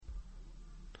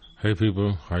Hey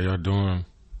people, how y'all doing?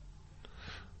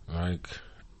 Like,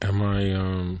 am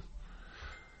I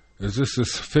is this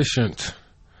sufficient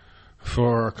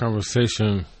for our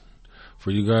conversation for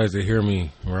you guys to hear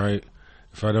me, right?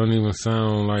 If I don't even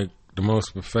sound like the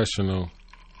most professional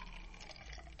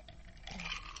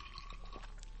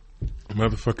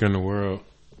motherfucker in the world,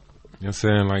 you know what I'm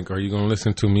saying? Like, are you gonna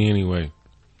listen to me anyway?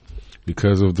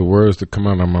 Because of the words that come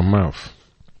out of my mouth.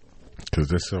 Because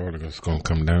that's all it's gonna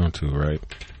come down to, right?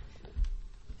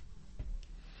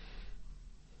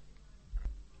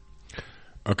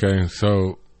 Okay,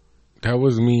 so that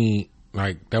was me.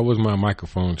 Like, that was my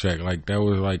microphone check. Like, that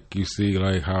was like, you see,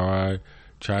 like how I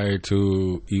tried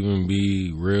to even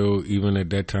be real, even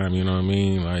at that time. You know what I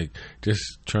mean? Like, just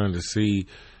trying to see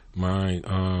my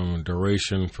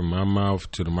duration from my mouth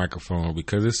to the microphone,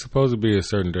 because it's supposed to be a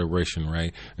certain duration,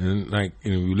 right? And like,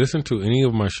 and if you listen to any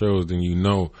of my shows, then you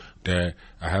know that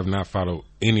I have not followed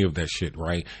any of that shit,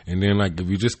 right? And then, like, if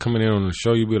you're just coming in on the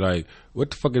show, you be like,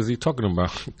 what the fuck is he talking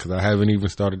about? Because I haven't even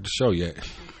started the show yet.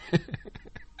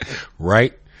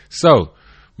 Right? So,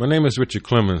 my name is Richard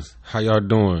Clemens. How y'all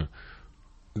doing?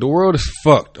 The world is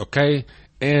fucked, okay?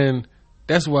 And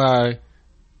that's why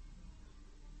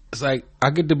it's like I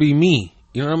get to be me.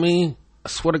 You know what I mean? I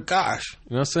swear to gosh.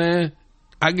 You know what I'm saying?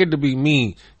 I get to be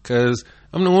me because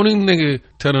I'm the only nigga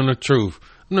telling the truth.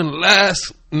 I'm the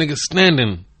last nigga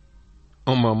standing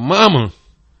on my mama.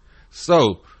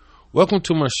 So, welcome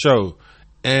to my show.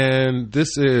 And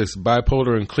this is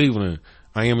Bipolar in Cleveland.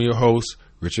 I am your host,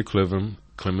 Richard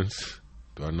Clemens.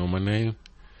 Do I know my name?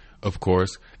 Of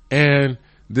course. And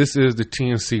this is the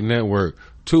TNC Network.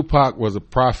 Tupac was a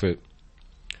prophet.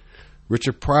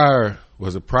 Richard Pryor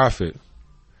was a prophet.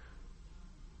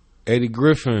 Eddie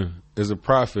Griffin is a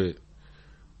prophet.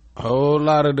 A whole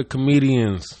lot of the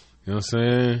comedians, you know what I'm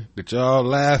saying, that y'all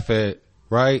laugh at,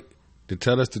 right? To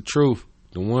tell us the truth,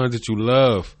 the ones that you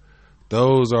love,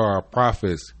 those are our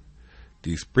prophets.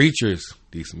 These preachers,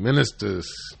 these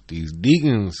ministers, these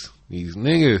deacons, these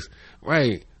niggas,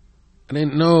 right? I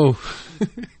didn't know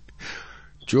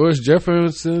George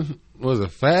Jefferson was a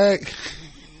fag.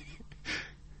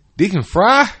 Deacon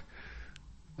Fry?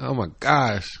 Oh my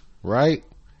gosh, right?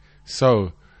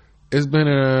 So it's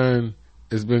been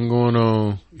going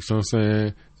on, you know what I'm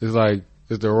saying? It's like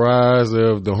it's the rise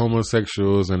of the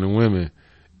homosexuals and the women.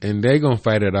 And they gonna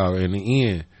fight it out in the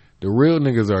end. The real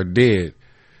niggas are dead.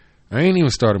 I ain't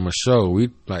even started my show. We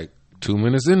like 2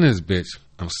 minutes in this bitch.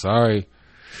 I'm sorry.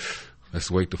 Let's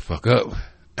wake the fuck up.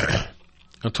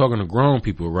 I'm talking to grown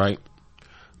people, right?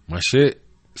 My shit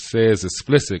says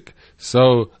explicit,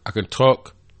 so I can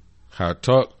talk how I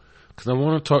talk, because I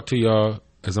want to talk to y'all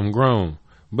as I'm grown.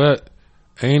 But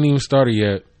I ain't even started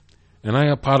yet, and I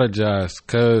apologize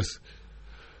because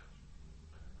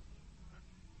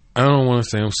I don't want to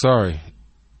say I'm sorry.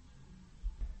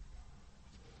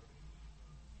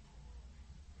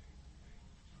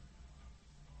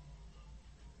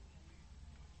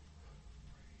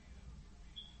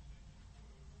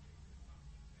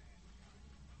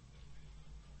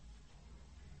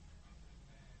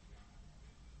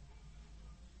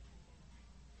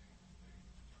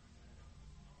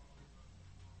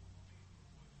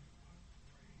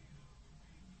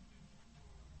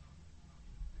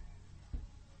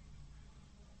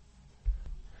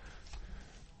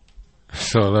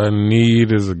 So all I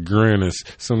need is a grimace.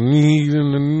 Some need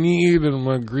and the need of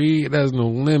my greed has no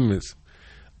limits.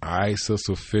 I so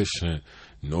sufficient.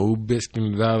 No bitch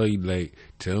can validate.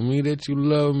 Tell me that you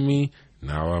love me.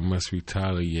 Now I must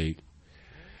retaliate.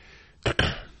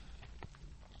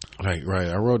 Like, right,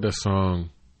 I wrote that song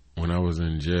when I was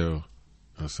in jail. You know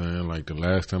what I'm saying? Like, the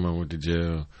last time I went to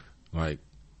jail, like,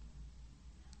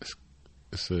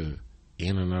 it's a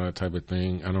in and out type of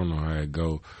thing. I don't know how it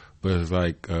go. But it's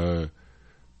like,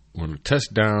 when the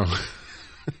touchdown,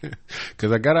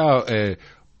 because I got out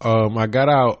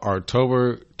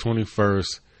October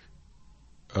 21st,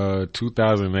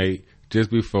 2008,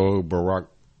 just before Barack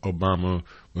Obama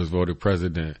was voted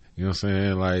president. You know what I'm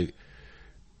saying? Like,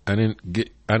 I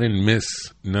didn't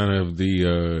miss none of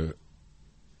the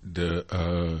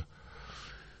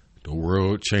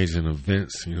world changing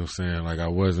events. You know what I'm saying? Like, I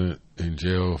wasn't in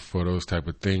jail for those type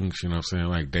of things. You know what I'm saying?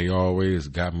 Like, they always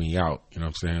got me out. You know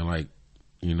what I'm saying? Like,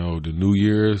 you know, the New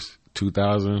Year's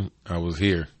 2000, I was here.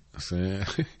 You know what I'm saying?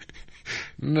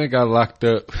 And I got locked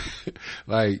up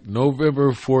like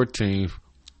November 14th,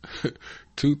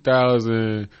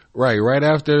 2000, right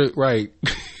after, right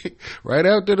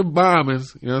after the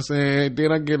bombings, you know what I'm saying?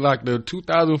 Then I get locked up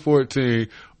 2014.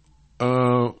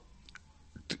 I'm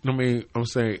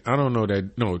saying, I don't know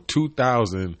that, no,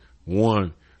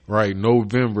 2001, right?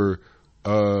 November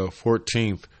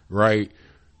 14th, right?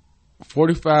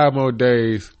 45 more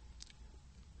days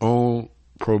on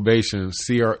probation,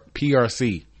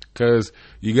 PRC, because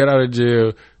you got out of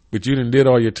jail, but you done did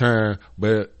all your time,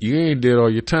 but you ain't did all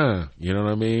your time. You know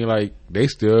what I mean? Like, they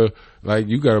still, like,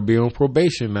 you got to be on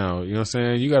probation now. You know what I'm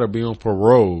saying? You got to be on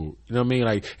parole. You know what I mean?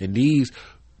 Like, and these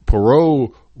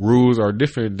parole rules are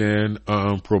different than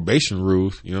probation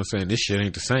rules. You know what I'm saying? This shit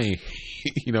ain't the same.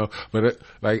 You know, but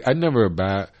like, I never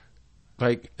abide.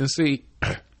 Like, and see,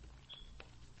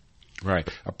 right.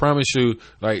 I promise you,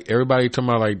 like, everybody talking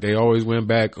about, like, they always went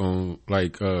back on,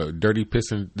 like, dirty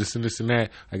piss and this and this and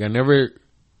that. Like, I never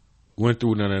went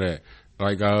through none of that.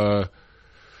 Like,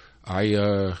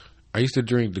 I used to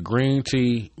drink the green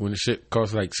tea when the shit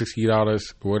cost like $60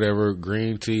 or whatever,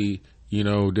 green tea, you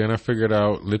know, then I figured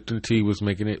out Lipton tea was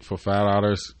making it for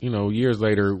 $5, you know, years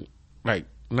later, like,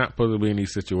 not supposed to be in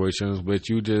these situations, but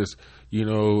you just, you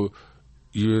know,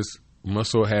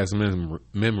 muscle has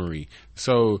memory.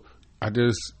 So I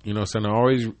just, you know, I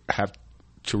always have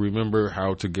to remember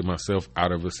how to get myself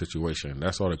out of a situation.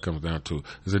 That's all it comes down to.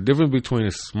 There's a difference between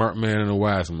a smart man and a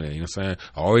wise man. You know what I'm saying?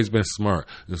 I've always been smart.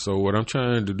 And so what I'm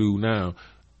trying to do now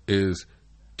is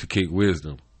to kick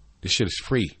wisdom. This shit is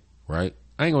free, right?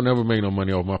 I ain't gonna never make no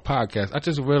money off my podcast. I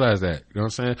just realized that. You know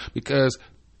what I'm saying? Because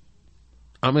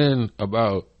I'm in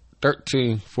about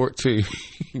 13, 14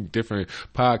 different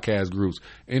podcast groups.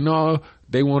 And all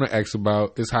they want to ask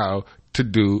about is how to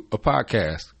do a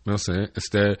podcast. You know what I'm saying?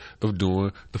 Instead of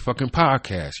doing the fucking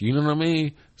podcast. You know what I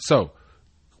mean? So,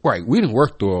 right, we didn't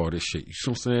work through all this shit. You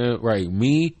know what I'm saying? Right,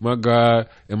 me, my God,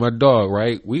 and my dog,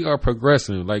 right? We are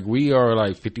progressing. Like, we are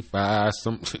like 55,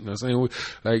 something. You know what I'm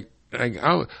saying? Like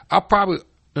I'll probably, you know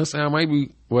what I'm saying? I might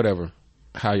be, whatever.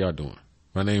 How y'all doing?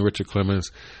 My name is Richard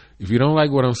Clemens. If you don't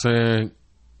like what I'm saying,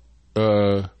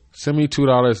 send me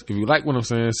 $2. If you like what I'm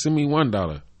saying, send me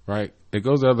 $1, right? It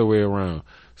goes the other way around.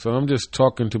 So I'm just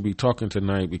talking to be talking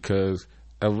tonight because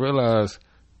I realize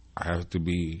I have to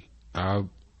be, I'm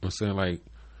saying, like,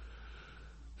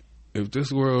 if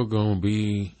this world gonna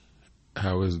be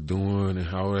how it's doing and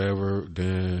however,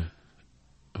 then,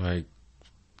 like,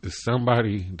 there's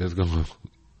somebody that's gonna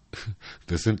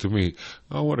listen to me.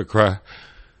 I don't want to cry.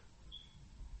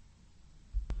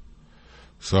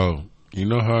 So, you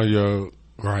know how y'all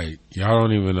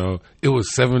don't even know. It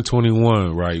was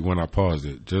 7:21, right, when I paused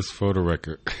it, just for the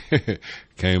record.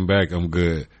 Came back, I'm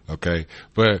good, okay?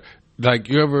 But, like,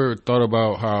 you ever thought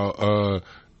about how,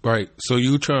 right, so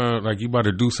you try, like, you about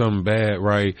to do something bad,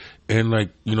 right? And, like,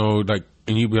 you know, like,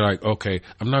 and you be like, okay,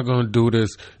 I'm not going to do this,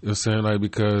 you know what I'm saying, like,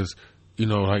 because, you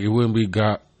know, like, it wouldn't be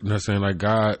God, you know what I'm saying, like,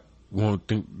 God won't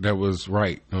think that was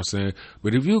right, you know what I'm saying?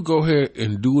 But if you go ahead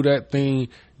and do that thing,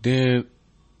 then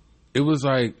it was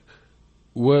like,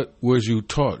 what was you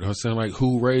taught? You know what I'm saying? Like,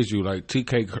 who raised you? Like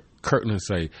T.K. Kirtland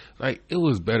say, like, it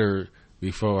was better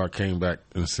before I came back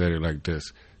and said it like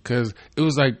this. Cause it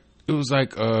was like,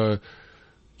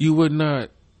 you would not,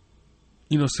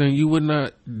 you know what I'm saying?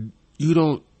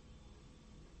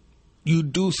 You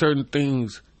do certain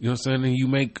things, you know what I'm saying? And you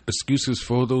make excuses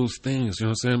for those things, you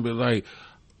know what I'm saying? But like,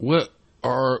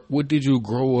 what did you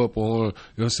grow up on? You know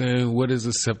what I'm saying? What is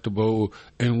acceptable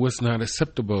and what's not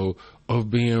acceptable of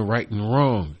being right and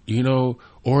wrong, you know,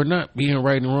 or not being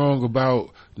right and wrong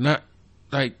about not,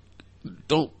 like,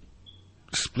 don't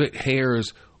split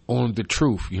hairs on the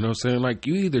truth, you know what I'm saying? Like,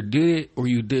 you either did it or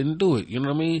you didn't do it, you know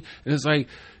what I mean? And it's like,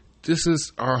 this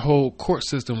is our whole court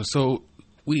system. So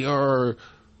we are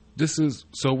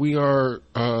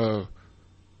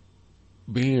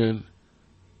being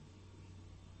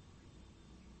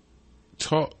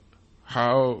taught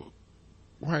how,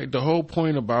 right, the whole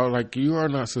point about, like, you are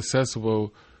not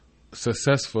successful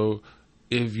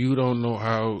if you don't know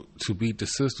how to beat the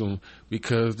system,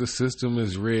 because the system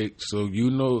is rigged. So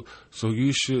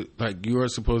you should, like, you are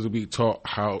supposed to be taught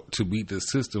how to beat the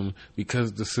system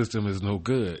because the system is no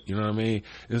good, you know what I mean?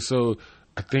 And so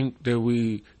I think that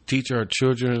we teach our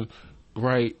children,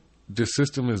 right, the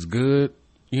system is good,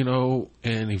 you know,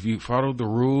 and if you follow the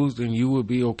rules, then you will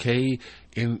be okay.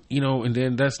 And, you know, and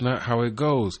then that's not how it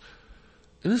goes.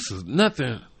 And this is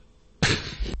nothing.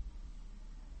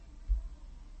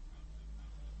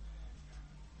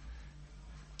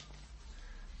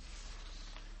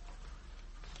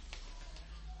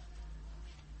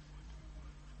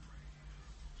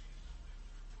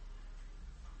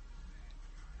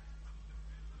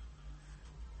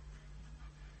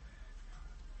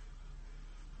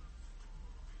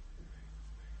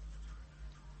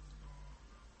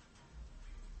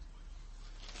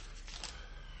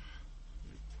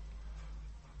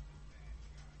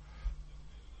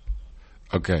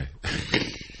 Okay.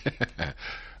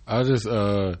 I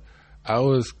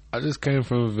I just came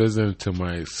from visiting to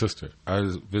my sister. I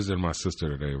was visiting my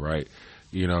sister today, right?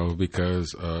 You know,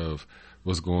 because of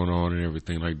what's going on and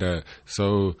everything like that.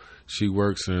 So she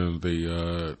works in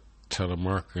the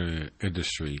telemarketing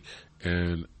industry,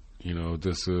 and you know,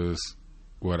 this is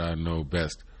what I know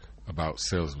best about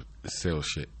sales shit. You know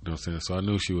what I'm saying? So I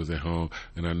knew she was at home,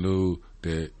 and I knew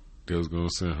that they was going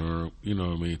to send her, you know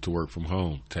what I mean, to work from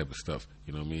home type of stuff.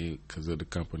 You know what I mean? Because of the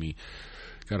company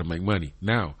got to make money.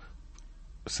 Now,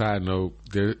 side note,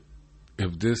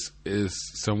 if this is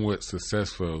somewhat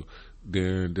successful,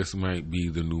 then this might be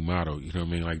the new motto. You know what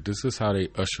I mean? Like, this is how they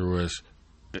usher us.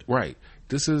 Right.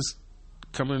 This is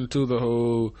coming to the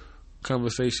whole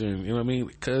conversation. You know what I mean?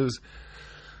 Because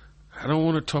I don't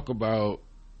want to talk about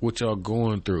what y'all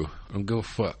going through. I don't give a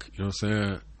fuck. You know what I'm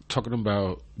saying? Talking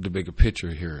about the bigger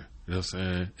picture here. You know what I'm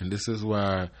saying? And this is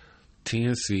why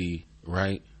TNC,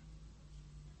 right,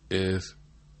 is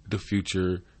the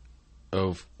future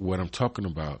of what I'm talking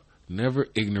about. Never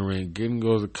ignorant, getting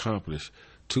goals accomplished.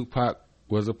 Tupac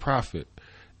was a prophet.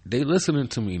 They listening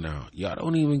to me now. Y'all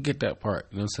don't even get that part.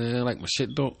 You know what I'm saying? Like, my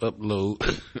shit don't upload.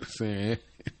 You know what I'm saying?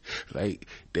 Like,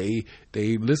 they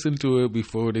listen to it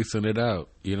before they send it out.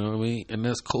 You know what I mean? And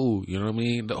that's cool. You know what I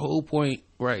mean? The whole point,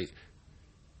 right,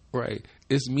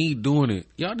 it's me doing it.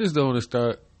 Y'all just don't want to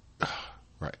start,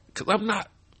 right? Because I'm not,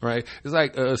 right? It's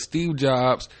like Steve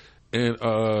Jobs and,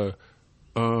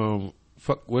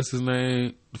 what's his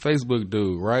name? The Facebook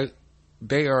dude, right?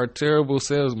 They are terrible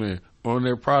salesmen on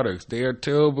their products. They are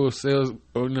terrible sales. You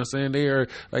know what I'm saying? They are,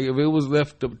 like, if it was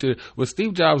left up to, well,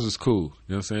 Steve Jobs is cool.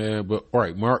 You know what I'm saying? But, all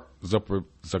right, Mark Zuckerberg.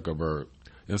 You know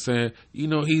what I'm saying? You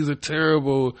know, he's a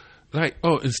terrible, like,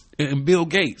 and Bill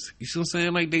Gates. You see what I'm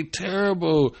saying? Like, they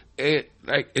terrible at,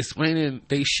 like, explaining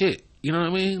they shit. You know what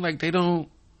I mean? Like, they don't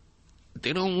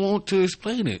want to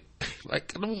explain it.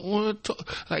 Like, I don't want to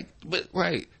talk, like, but,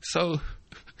 right. So,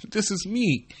 this is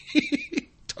me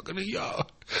talking to y'all.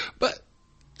 But,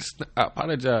 I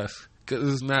apologize,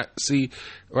 because it's not, see,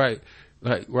 right,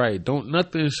 like, right, don't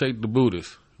nothing shake the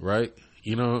Buddhist, right?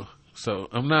 You know, so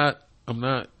I'm not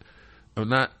that.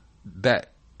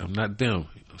 I'm not them. You know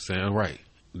what I'm saying? Right.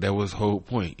 That was the whole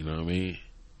point, you know what I mean?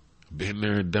 Been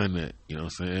there and done that, you know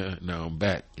what I'm saying? Now I'm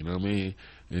back, you know what I mean?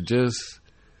 And just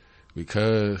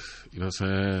because, you know what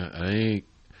I'm saying,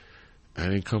 I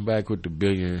ain't come back with the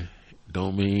billion,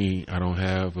 don't mean I don't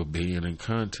have a billion in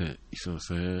content, you see what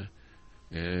I'm saying?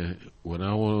 And what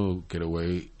I want to get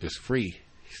away is free.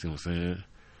 You see what I'm saying?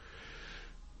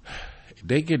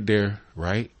 They get there,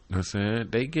 right? You know what I'm saying?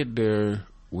 They get there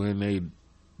when they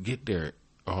get there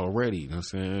already. You know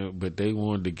what I'm saying? But they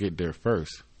wanted to get there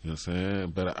first. You know what I'm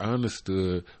saying? But I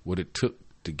understood what it took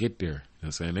to get there. You know what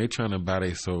I'm saying? They trying to buy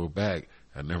their soul back.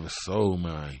 I never sold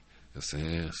mine. You know what I'm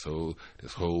saying? So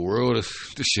this whole world,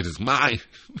 this shit is mine.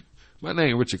 My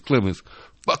name Richard Clemens.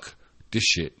 Fuck this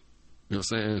shit. You know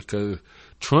what I'm saying? Because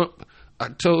Trump, I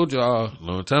told y'all a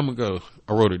long time ago,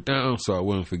 I wrote it down so I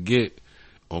wouldn't forget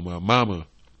on my mama.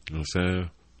 You know what I'm saying?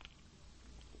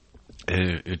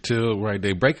 And until, right,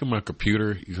 they breaking my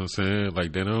computer, you know what I'm saying?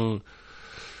 Like, they don't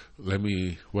let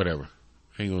me, whatever.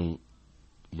 I ain't going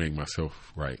to make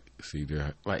myself right. See,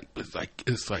 they're like,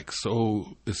 it's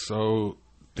so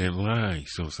thin line, you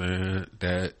know what I'm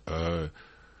saying?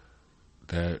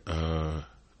 That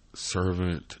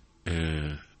servant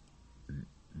and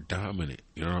dominant,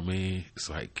 you know what I mean? It's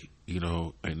like, you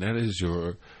know, and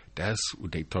that's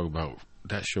what they talk about.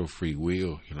 That's your free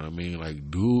will, you know what I mean? Like,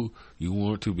 do you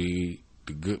want to be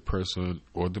the good person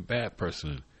or the bad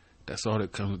person? That's all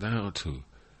it comes down to. You know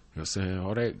what I'm saying?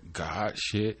 All that God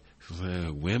shit, you know what I'm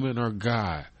saying? Women are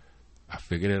God. I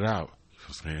figured it out. You know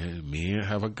what I'm saying? Men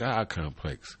have a God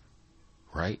complex,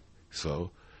 right? So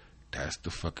that's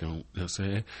the fucking, you know what I'm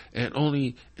saying? And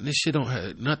this shit don't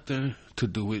have nothing to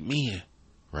do with men,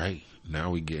 right?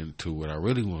 Now we get into what I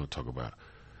really want to talk about.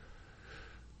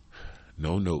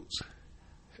 No notes.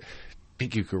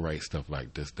 Think you could write stuff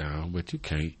like this down, but you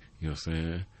can't, you know what I'm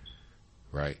saying?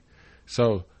 Right?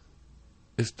 So,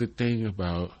 it's the thing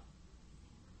about,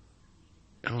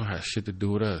 it don't have shit to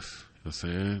do with us. You know what I'm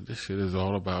saying? This shit is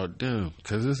all about them,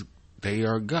 because they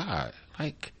are God.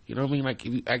 Like, you know what I mean? Like,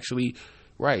 if you actually,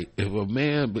 right, if a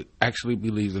man actually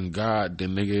believes in God,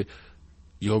 then nigga,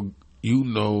 you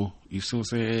know, you see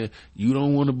what I'm saying? You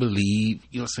don't want to believe,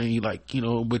 you know what I'm saying? You like, you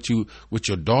know, but you, with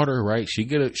your daughter, right? She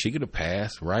get a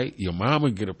pass, right? Your mama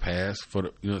get a pass for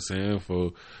the, you know what I'm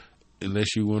saying?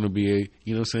 Unless you want to be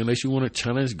you know what I'm saying? Unless you want to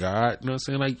challenge God, you know what I'm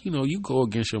saying? Like, you know, you go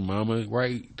against your mama,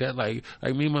 right? That like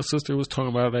me and my sister was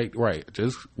talking about, like, right.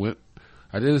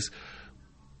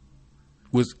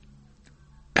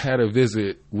 Had a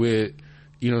visit with,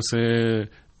 you know what I'm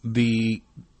saying?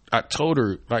 I told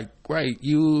her, like, right,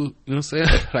 you know what I'm saying?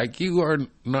 Like, you are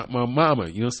not my mama.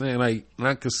 You know what I'm saying? Like,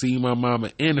 I could see my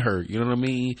mama in her. You know what I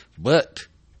mean? But,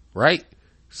 right?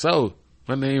 So,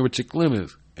 my name Richard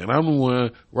Clemens. And I'm the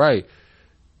one, right?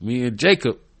 Me and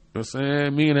Jacob, you know what I'm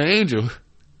saying? Me and the angel,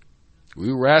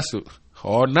 we wrestled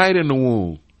all night in the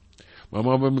womb. My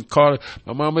mama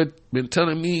been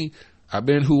telling me I've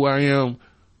been who I am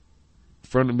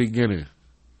from the beginning.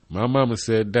 My mama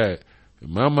said that.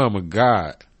 And my mama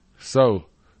God. So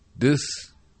this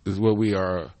is what we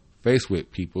are faced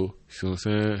with, people. You know what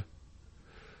I'm saying?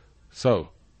 So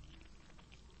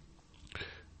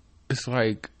it's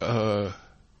like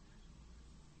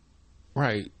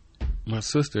right, my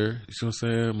sister, you know what I'm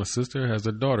saying? My sister has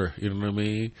a daughter, you know what I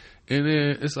mean? And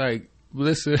then it's like,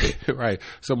 listen, right.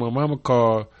 So my mama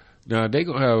called. Now they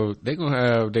gonna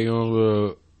have their own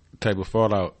little type of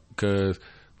fallout, because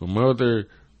my mother,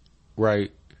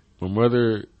 right? My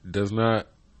mother is not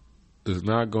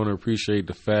going to appreciate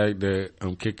the fact that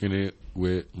I'm kicking it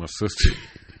with my sister.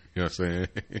 You know what I'm saying?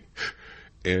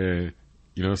 And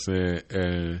you know what I'm saying?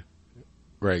 And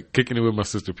right, kicking it with my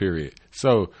sister. Period.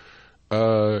 So,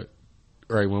 right,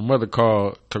 my mother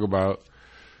called, talk about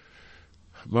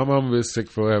my mama been sick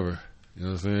forever. You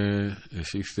know what I'm saying? And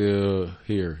she's still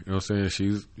here. You know what I'm saying?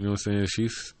 She's, you know what I'm saying?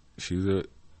 She's, you know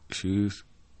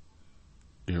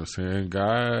what I'm saying?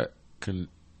 God can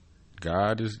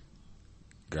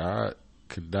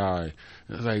die.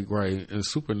 And it's like, right, and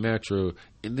Supernatural.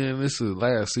 And then this is the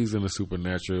last season of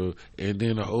Supernatural. And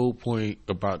then the whole point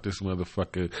about this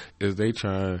motherfucker is they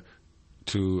trying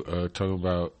to, talk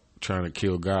about trying to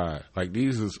kill God. Like,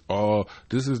 this is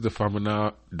the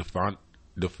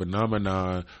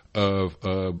phenomenon of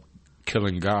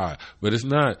killing God. But it's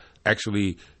not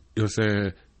actually, you know what I'm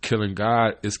saying, killing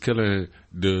God. It's killing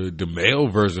the male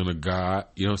version of God,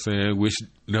 you know what I'm saying, which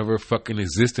never fucking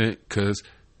existed, because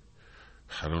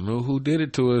I don't know who did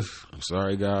it to us. I'm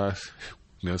sorry, guys.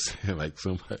 You know what I'm saying? Like,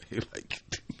 somebody, like,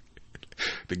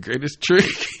 the greatest trick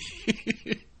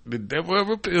the devil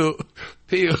ever peeled.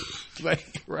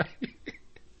 Like, right?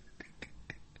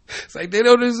 It's like they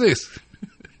don't exist.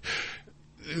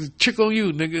 Trick on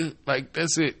you, nigga. Like,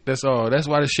 that's it. That's all. That's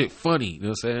why the shit funny. You know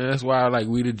what I'm saying? That's why, like,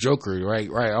 we the Joker, right?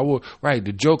 Right,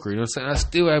 the Joker. You know what I'm saying? I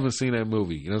still haven't seen that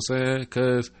movie. You know what I'm saying?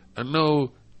 Because I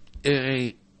know it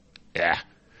ain't. Yeah.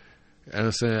 You know what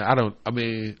I'm saying?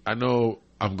 I know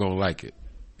I'm gonna like it.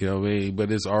 You know what I mean?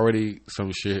 But it's already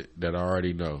some shit that I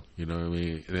already know. You know what I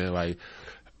mean? And then, like,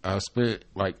 I spent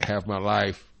like half my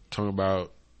life talking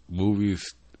about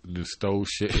movies that stole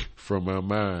shit from my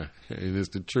mind, and it's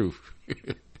the truth.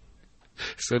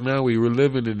 So now we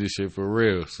living in this shit for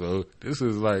real. So this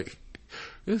is like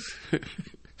this.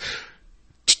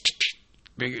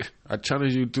 Nigga, I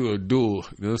challenge you to a duel.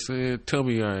 You know what I'm saying? Tell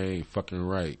me I ain't fucking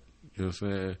right. You know what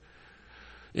I'm saying?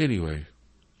 Anyway,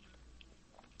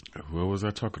 what was I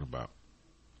talking about?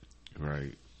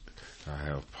 Right. I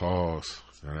have pause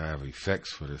and I have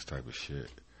effects for this type of shit.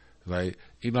 Like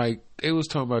they was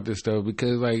talking about this stuff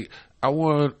because, like, I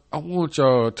want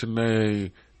y'all to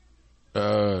name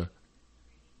 5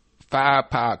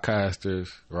 podcasters,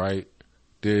 right,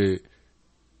 that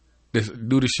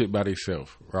do the shit by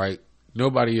themselves, right?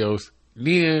 Nobody else.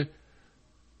 Then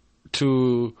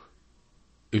to,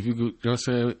 if you, you know what I'm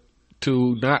saying,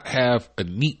 to not have a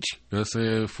niche, you know what I'm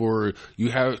saying, for you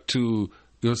have to,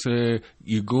 you know what I'm saying,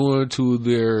 you go into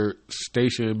their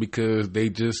station because they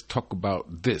just talk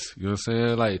about this. You know what I'm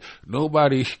saying? Like,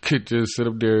 nobody could just sit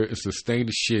up there and sustain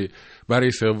the shit by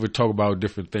themselves and talk about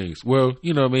different things. Well,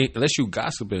 you know what I mean? Unless you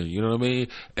gossiping, you know what I mean?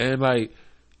 And, like,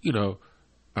 you know,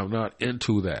 I'm not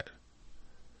into that.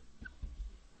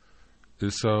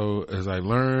 And so, as I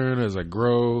learn, as I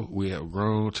grow, we have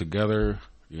grown together.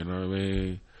 You know what I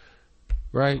mean?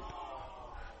 Right?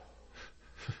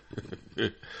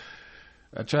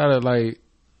 I try to, like,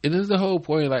 and this is the whole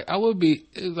point. Like,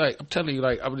 it's like, I'm telling you,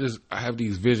 like, I have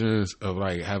these visions of,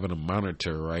 like, having a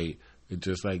monitor, right? It's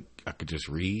just like, I could just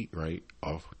read, right,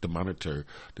 off the monitor,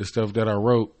 the stuff that I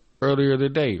wrote earlier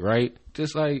today, right?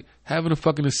 Just like having a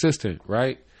fucking assistant,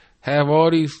 right? Have all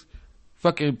these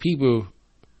fucking people.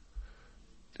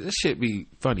 This shit be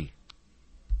funny.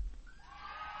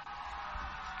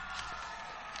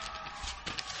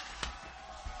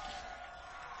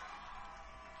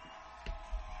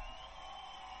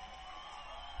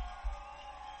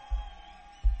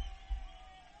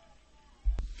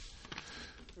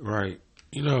 Right.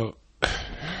 You know,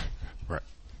 right.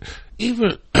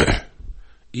 Even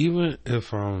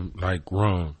if I'm, like,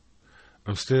 wrong,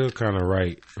 I'm still kind of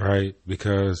right,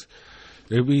 because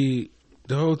the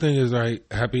whole thing is,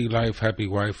 like, happy life, happy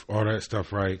wife, all that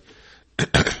stuff, right?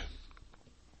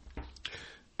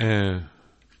 And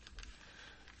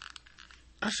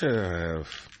I should have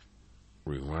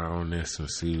rewound this and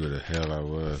see where the hell I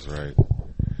was, right?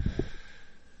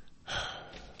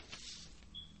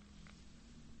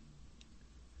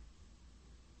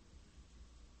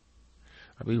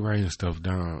 I be writing stuff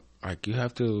down. Like, you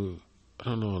have to, I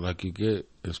don't know, like, you get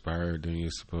inspired, then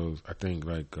you're supposed, I think,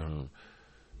 like,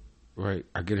 right,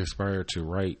 I get inspired to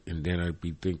write, and then I'd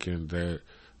be thinking that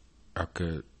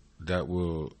that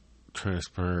will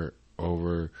transfer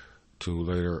over to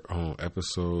later on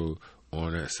episode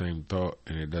on that same thought,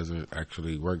 and it doesn't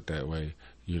actually work that way,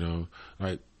 you know?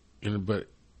 Like, but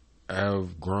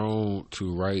I've grown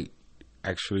to write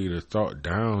actually the thought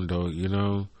down, though, you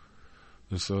know?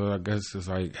 And so I guess it's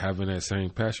like having that same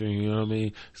passion, you know what I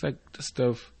mean? It's like the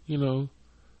stuff, you know,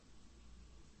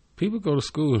 people go to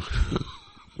school.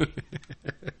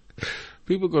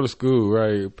 People go to school,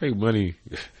 right? Pay money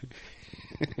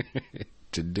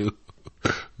to do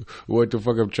what the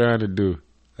fuck I'm trying to do.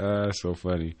 That's so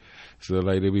funny. So,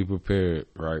 like, they be prepared,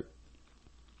 right?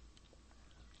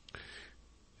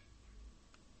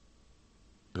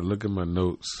 And look at my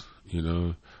notes, you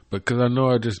know, because I know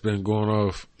I just been going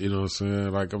off, you know what I'm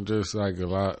saying? Like, I'm just like you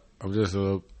know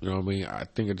what I mean? I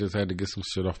think I just had to get some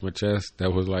shit off my chest.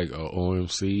 That was like a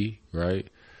OMC, right?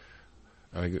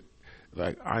 Like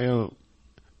I am,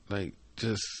 like,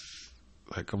 just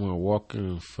like I'm a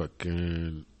walking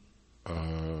fucking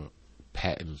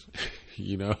patent,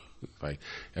 you know? Like,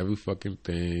 every fucking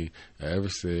thing I ever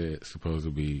said is supposed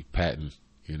to be patent,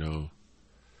 you know?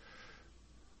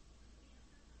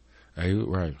 Hey,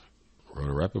 right. Wrote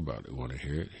a rap about it. Want to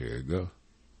hear it? Here it go.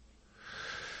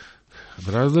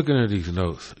 But I was looking at these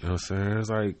notes, you know what I'm saying? It's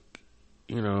like,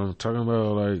 you know, I'm talking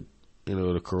about, like, you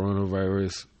know, the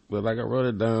coronavirus. But, like, I wrote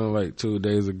it down, like, 2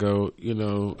 days ago, you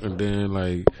know, and then,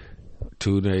 like,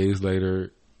 2 days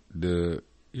later, the,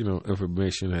 you know,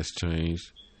 information has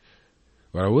changed.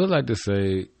 What I would like to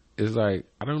say is, like,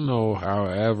 I don't know how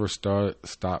I ever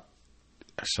stopped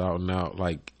shouting out,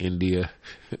 like, India,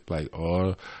 like,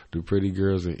 all the pretty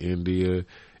girls in India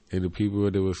and the people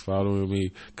that was following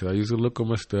me, because I used to look on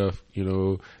my stuff, you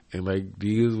know, and, like,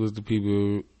 these was the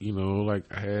people, you know, like,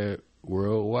 I had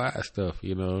worldwide stuff,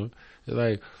 you know. It's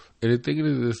like, and the thing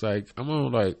is, it's like, I'm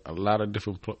on, like, a lot of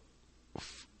different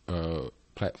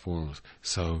platforms,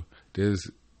 so this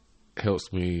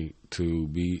helps me to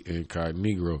be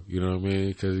incognito, you know what I mean?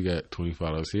 Because you got 20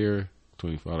 followers here,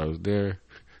 20 followers there,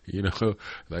 you know?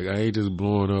 Like, I ain't just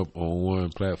blowing up on one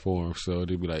platform, so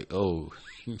they'd be like, oh,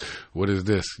 what is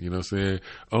this? You know what I'm saying?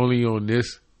 Only on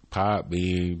this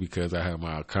Podbean, because I have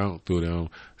my account through them,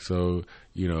 so,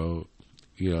 you know,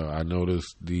 I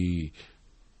noticed the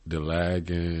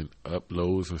lag and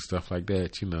uploads and stuff like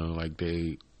that, you know, like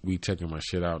we checking my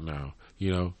shit out now,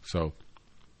 you know, so.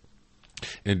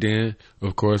 And then,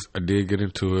 of course, I did get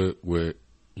into it with,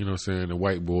 you know what I'm saying, the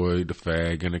white boy, the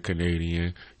fag, and the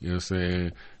Canadian, you know what I'm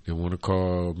saying. They want to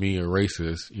call me a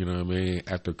racist, you know what I mean,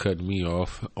 after cutting me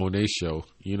off on their show,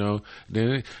 you know.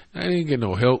 Then I didn't get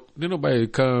no help. Then nobody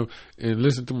come and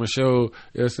listen to my show, you know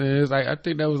what I'm saying. It's like, I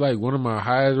think that was like one of my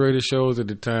highest rated shows at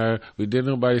the time, but didn't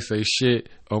nobody say shit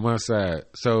on my side.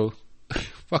 So,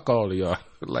 fuck all of y'all.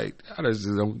 Like, I just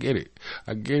don't get it.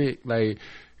 I get it, like,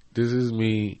 this is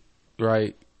me,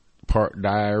 right, part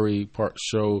diary, part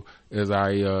show, as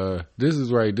I this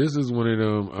is right, this is one of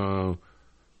them,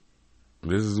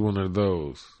 this is one of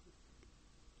those,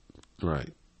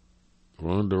 right,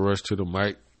 wanted to rush to the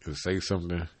mic and say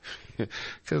something,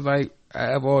 cause, like, I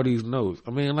have all these notes,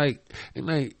 I mean, like, and,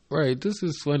 like, right, this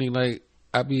is funny, like,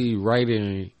 I be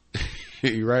writing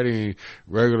writing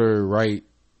regular, right,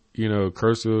 you know,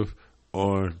 cursive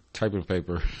on typing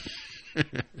paper.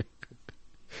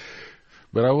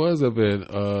 But I was up in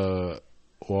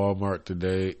Walmart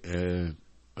today, and,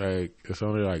 like, it's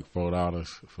only like $4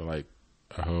 for, like,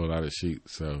 a whole lot of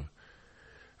sheets. So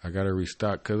I got to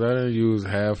restock, because I didn't use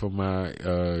half of my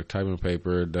typing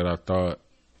paper that I thought,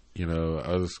 you know,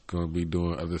 I was going to be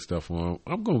doing other stuff on.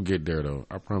 I'm going to get there, though.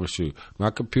 I promise you.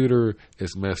 My computer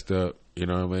is messed up, you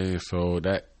know what I mean? So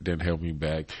that didn't help me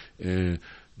back. And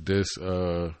this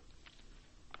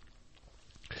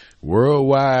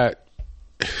worldwide...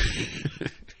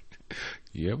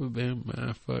 You ever been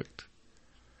mind fucked?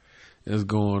 It's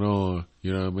going on,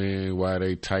 you know what I mean? Why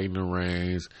they tighten the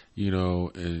reins, you know,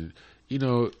 and, you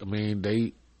know, I mean,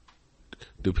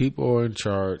 the people are in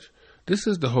charge. This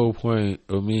is the whole point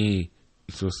of me,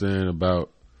 so saying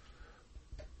about,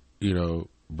 you know,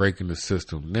 breaking the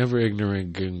system. Never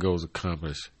ignorant, getting goals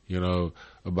accomplished, you know,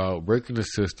 about breaking the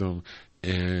system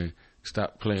and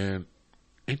stop playing.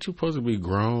 Ain't you supposed to be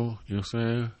grown? You know what I'm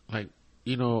saying? Like,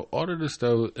 you know, all of this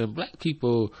stuff, and black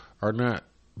people are not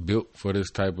built for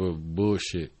this type of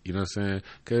bullshit. You know what I'm saying?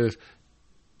 Because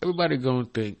everybody gonna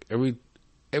think every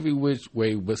which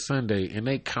way but Sunday, and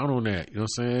they count on that. You know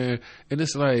what I'm saying? And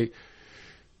it's like,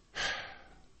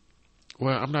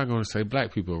 well, I'm not gonna say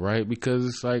black people, right? Because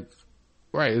it's like,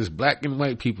 right, it's black and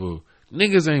white people.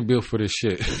 Niggas ain't built for this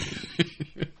shit.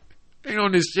 Ain't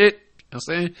on this shit. You know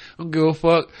what I'm saying? I don't give a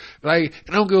fuck. Like,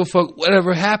 I don't give a fuck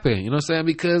whatever happened. You know what I'm saying?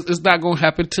 Because it's not gonna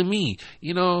happen to me.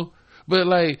 You know? But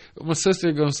like, my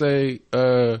sister gonna say,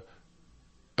 right,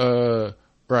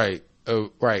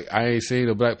 I ain't seen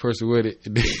a black person with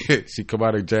it. She come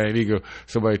out of Giant Eagle.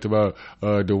 Somebody talk about,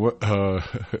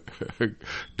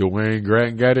 Dwayne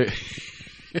Grant got it.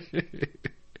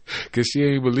 Cause she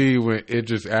ain't believe when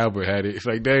Idris Elba had it. It's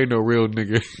like, there ain't no real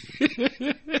nigga.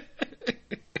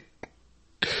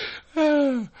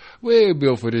 We ain't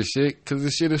built for this shit, cause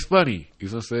this shit is funny. You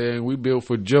know what I'm saying? We built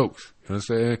for jokes. You know what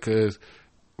I'm saying? Cause,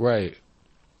 right,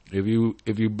 if you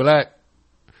black,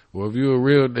 well, if you a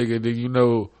real nigga, then you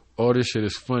know all this shit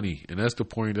is funny, and that's the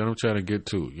point that I'm trying to get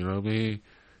to. You know what I mean?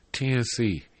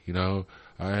 TNC. You know,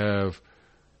 I have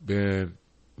been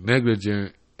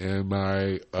negligent in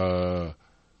my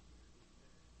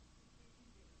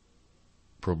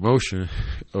promotion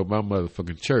of my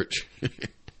motherfucking church.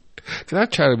 Cause I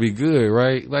try to be good,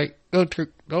 right? Like,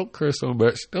 don't curse so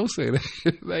much. Don't say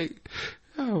that. Like,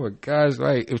 oh my gosh,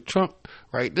 like, if Trump,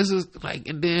 right, this is like,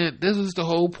 and then this is the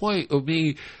whole point of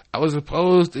me. I was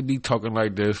supposed to be talking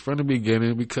like this from the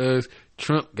beginning because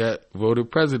Trump got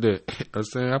voted president. I'm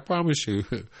saying, I promise you.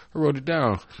 I wrote it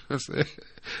down. I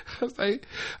was like,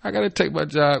 I gotta take my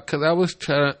job, cause I was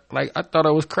trying, like, I thought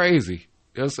I was crazy.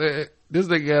 You know what I'm saying? This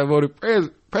nigga got voted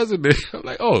president. I'm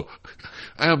like, oh,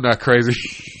 I am not crazy.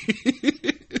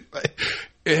 Like,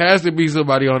 it has to be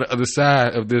somebody on the other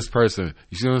side of this person.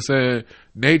 You see what I'm saying?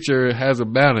 Nature has a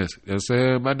balance. You know what I'm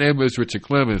saying? My name is Richard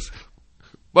Clemens.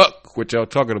 Fuck what y'all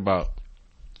talking about.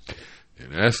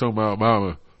 And that's on my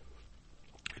mama.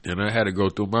 And I had to go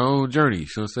through my own journey. You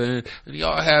know what I'm saying? And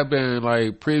y'all have been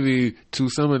like privy to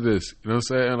some of this. You know what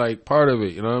I'm saying? Like part of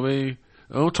it. You know what I mean?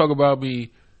 Don't talk about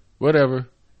me. Whatever.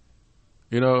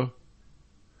 You know?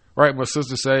 Right, my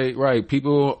sister say, right,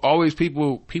 people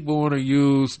want to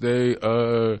use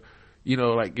you know,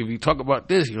 like if you talk about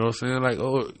this, you know what I'm saying, like,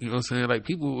 oh, you know what I'm saying, like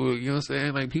people, you know what I'm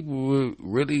saying, like people would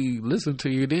really listen to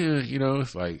you then, you know,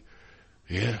 it's like,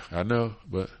 yeah, I know,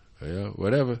 but, yeah,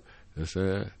 whatever, it's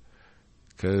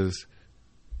cause,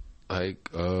 like,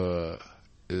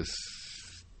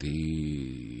 it's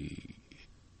the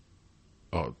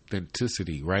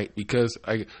authenticity, right? Because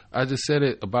I just said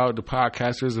it about the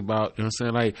podcasters, about, you know what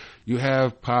I'm saying, like you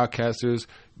have podcasters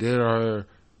that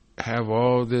have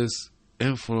all this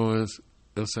influence,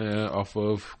 you know what I'm saying, off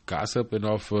of gossip and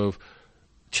off of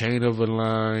chain of a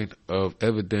line of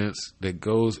evidence that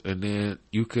goes, and then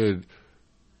you could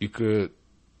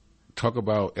talk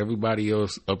about everybody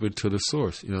else up into the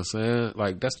source, you know what I'm saying?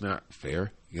 Like, that's not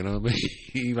fair. You know what I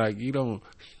mean? Like, you don't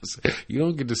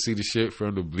get to see the shit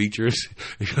from the bleachers.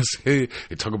 You know what I'm saying?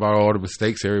 And talk about all the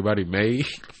mistakes everybody made.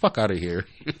 Get the fuck out of here.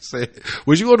 You know what I'm saying?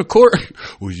 Was you on the court?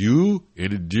 Was you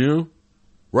in the gym?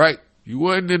 Right. You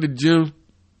wasn't in the gym.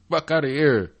 Fuck out of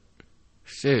here.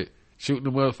 Shit. Shooting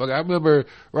the motherfucker. I remember,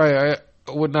 right,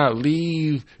 I would not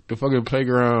leave the fucking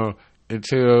playground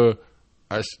until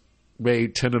I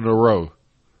made 10 in a row.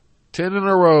 10 in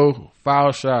a row,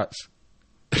 foul shots.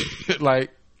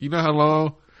 Like, you know how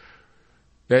long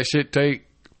that shit take?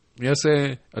 You know what I'm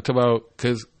saying? I talk about,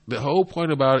 because the whole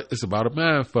point about it is about a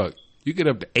mind fuck. You get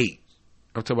up to 8.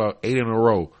 I'm talking about 8 in a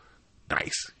row.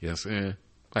 Nice. You know what I'm saying?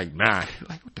 Like 9.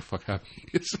 Like, what the fuck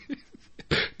happened?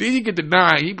 Then you get to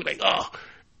 9. You be like, oh.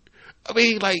 I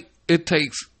mean, like, it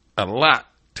takes a lot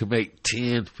to make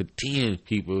 10 for 10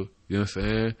 people. You know what I'm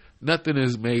saying? Nothing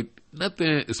is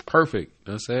perfect.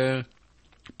 You know what I'm saying?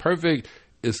 Perfect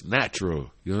is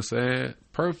natural. You know what I'm saying?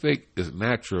 Perfect is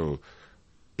natural.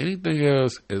 Anything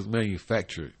else is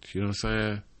manufactured. You know what I'm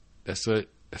saying? That's it.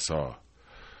 That's all.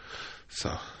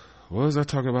 So, what was I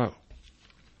talking about?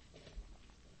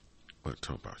 What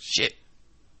talking about? Shit.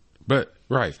 But,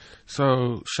 right.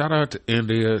 So, shout out to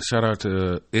India. Shout out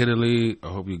to Italy. I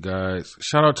hope you guys.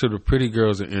 Shout out to the pretty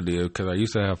girls in India, because I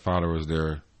used to have followers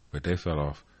there, but they fell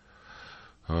off.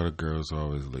 All the girls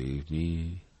always leave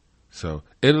me. So,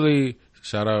 Italy,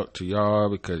 shout out to y'all,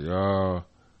 because y'all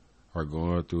are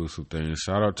going through some things.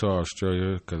 Shout out to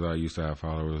Australia, because I used to have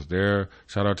followers there.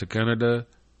 Shout out to Canada.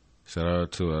 Shout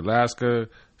out to Alaska.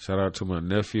 Shout out to my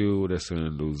nephew that's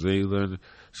in New Zealand.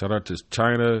 Shout out to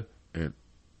China and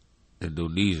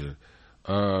Indonesia.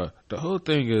 The whole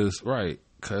thing is, right,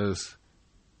 because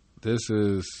this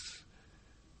is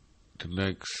the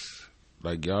next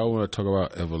like y'all want to talk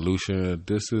about evolution.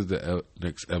 This is the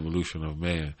next evolution of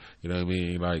man. You know what I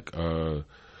mean? Like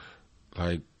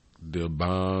the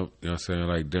bomb. You know what I'm saying?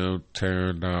 Like them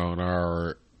tearing down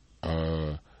our,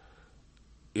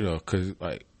 because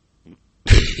like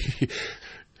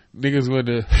niggas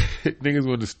wouldn't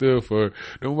have stood for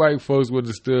them white folks wouldn't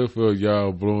have stood for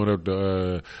y'all blowing up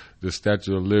the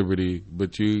Statue of Liberty,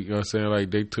 but you know what I'm saying,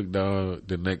 like they took down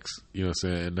the next, you know what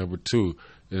I'm saying, number 2,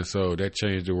 and so that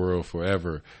changed the world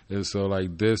forever. And so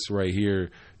like this right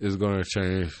here is going to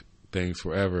change things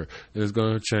forever. It's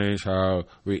going to change how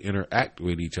we interact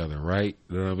with each other, right?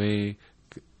 You know what I mean?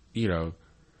 You know,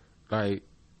 like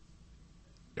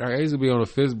I used to be on a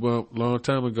fist bump a long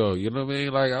time ago. You know what I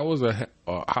mean? Like I was a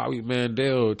Howie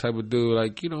Mandel type of dude.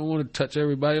 Like you don't want to touch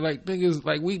everybody. Like niggas,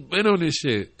 like we been on this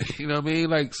shit. You know what I mean?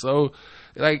 Like so,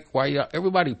 like why y'all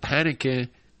everybody panicking?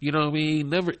 You know what I mean?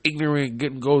 Never ignorant,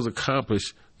 getting goals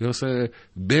accomplished. You know what I'm saying?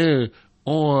 Been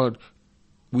on.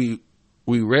 We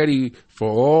ready for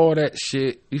all that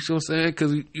shit. You see what I'm saying?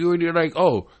 Because you already like,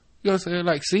 oh, you know what I'm saying?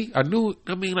 Like, see, I knew.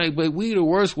 I mean, like, but we the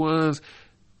worst ones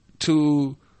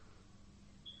to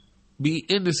be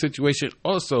in this situation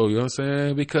also, you know what I'm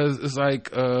saying? Because it's like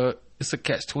it's a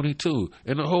catch-22,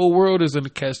 and the whole world is in a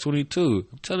catch-22.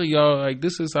 I'm telling y'all, like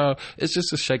this is how it's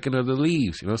just a shaking of the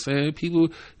leaves. You know what I'm saying? People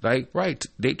like right,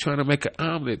 they trying to make an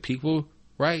omelet. People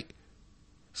right,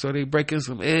 so they breaking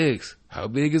some eggs. How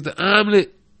big is the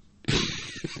omelet?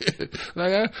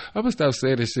 Like I'm gonna stop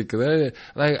saying this shit because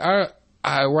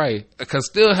I right, cause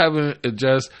still haven't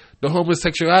addressed the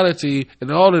homosexuality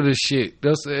and all of this shit.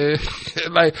 That's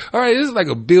like, all right, this is like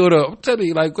a build up. I'm telling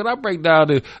you, like when I break down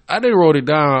this, I didn't wrote it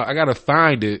down. I gotta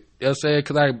find it. You know what I'm saying?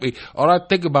 Cause all I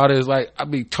think about is like I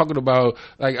be talking about,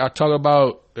 like I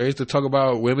used to talk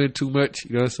about women too much.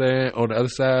 You know what I'm saying? On the other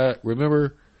side,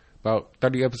 remember? About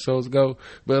 30 episodes ago.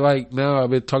 But like now I've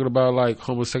been talking about like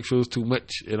homosexuals too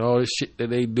much and all this shit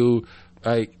that they do,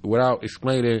 like without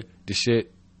explaining the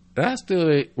shit. That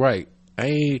still ain't right.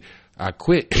 I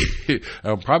quit.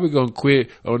 I'm probably gonna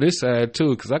quit on this side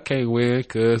too because I can't win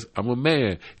because I'm a man. You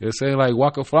know what I'm saying? Like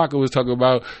Waka Flocka was talking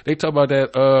about, they talk about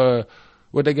that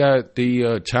what they got,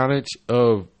 the challenge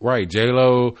of right,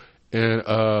 J-Lo and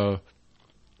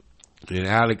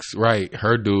Alex, right,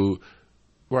 her dude,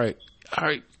 right. All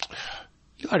right,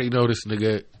 you already know this nigga.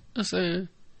 You know what I'm saying?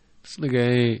 This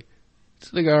nigga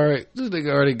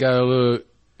already got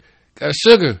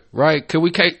sugar, right? Can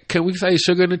we say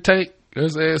sugar in the tank? You know what I'm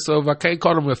saying? So if I can't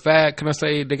call them a fat, can I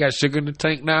say they got sugar in the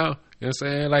tank now? You know what I'm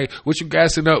saying? Like, what you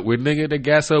gassing up with, nigga? They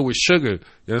gas up with sugar. You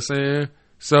know what I'm saying?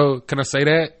 So can I say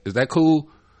that? Is that cool?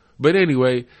 But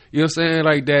anyway, you know what I'm saying?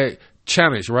 Like that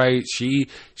challenge, right? She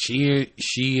in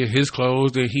his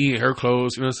clothes and he in her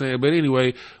clothes, you know what I'm saying? But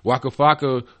anyway, Waka Flocka, you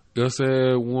know what I'm saying,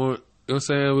 you know what I'm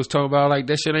saying, was talking about like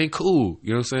that shit ain't cool,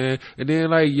 you know what I'm saying? And then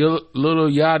like your little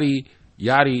Yachty,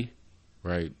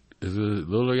 right? Is it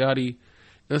little Yachty? You know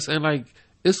what I'm saying? Like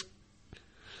it's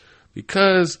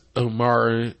because of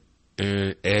Martin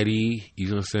and Eddie, you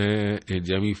know what I'm saying, and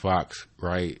Jamie Foxx,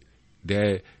 right?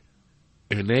 That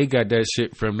and they got that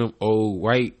shit from them old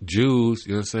white Jews,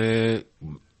 you know what I'm saying?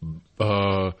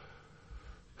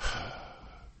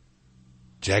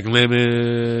 Jack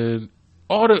Lemmon,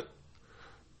 all the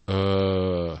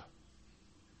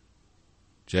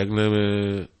Jack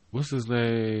Lemmon, what's his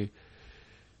name?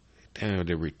 Damn,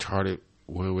 the retarded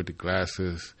one with the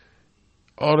glasses.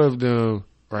 All of them,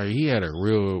 right? He had a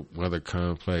real mother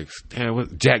complex. Damn,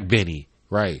 what Jack Benny.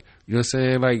 Right. You know what I'm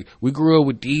saying? Like, we grew up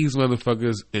with these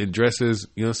motherfuckers in dresses,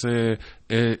 you know what I'm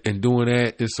saying? And doing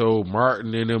that. And so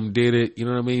Martin and them did it, you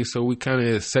know what I mean? So we kind of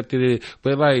accepted it.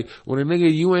 But like, when a nigga,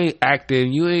 you ain't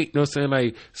acting, you ain't, you know what I'm saying?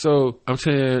 Like, so I'm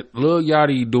saying, Lil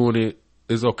Yachty doing it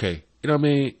is okay. You know what I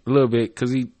mean? A little bit.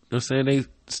 Cause he, you know what I'm saying? They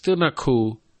still not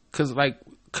cool. Cause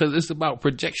it's about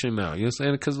projection now. You know what I'm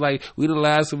saying? Cause like, we the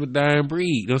last of a dying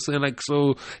breed. You know what I'm saying? Like,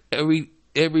 so every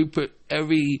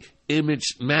image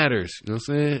matters, you know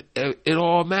what I'm saying? It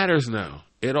all matters now.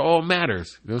 It all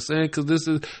matters, you know what I'm saying? Because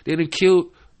they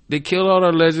killed all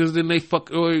our legends, then they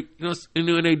you know, and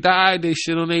when they died, they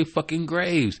shit on their fucking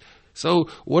graves. So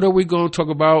what are we going to talk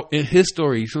about in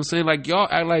history? You know what I'm saying? Like y'all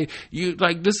act like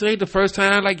this ain't the first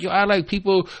time. Like y'all act like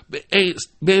people ain't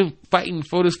been fighting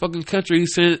for this fucking country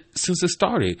since it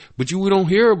started. But we don't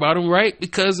hear about them, right?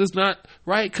 Because it's not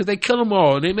right. Because they kill them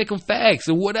all and they make them facts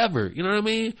and whatever. You know what I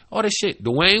mean? All this shit.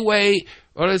 Dwayne Wade.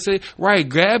 All they say, right?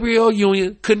 Gabrielle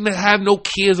Union couldn't have no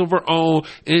kids of her own,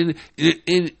 and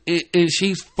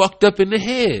she's fucked up in the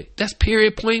head. That's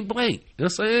period, point blank. You know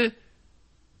what I'm saying?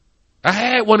 I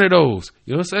had one of those.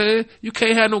 You know what I'm saying? You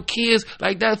can't have no kids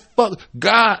like that. Fuck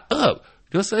God up. You know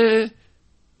what I'm saying?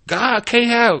 God can't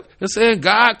have, you know what I'm saying?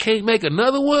 God can't make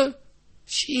another one?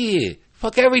 Shit.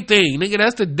 Fuck everything, nigga.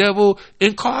 That's the devil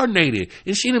incarnated.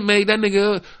 And she done made that nigga, you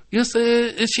know what I'm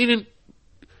saying? And she didn't,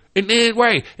 and then,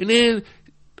 right. And then,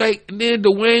 like, and then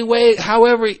Dwayne Wade,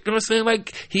 however, you know what I'm saying?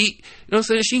 Like, he, you know what I'm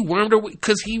saying? She wormed her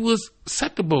because he was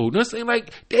acceptable. You know what I'm saying?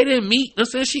 Like, they didn't meet. You know what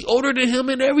I'm saying? She older than him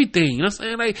and everything. You know what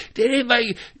I'm saying? Like, they didn't,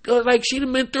 like, she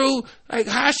done been through, like,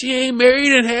 how she ain't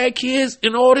married and had kids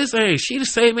and all this age. She the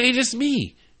same age as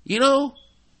me. You know?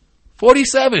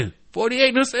 47, 48,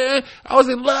 you know what I'm saying? I was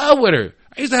in love with her.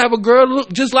 I used to have a girl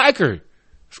look just like her.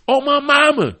 On my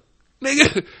mama.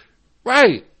 Nigga.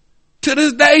 Right. To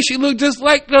this day, she looked just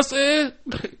like, you know what I'm saying?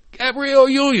 Gabrielle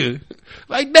Union.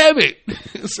 Like, damn it. You know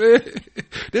what I'm saying?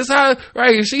 This how,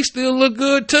 right, she still look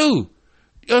good too. You know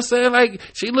what I'm saying? Like,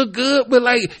 she look good, but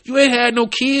like, you ain't had no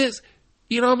kids.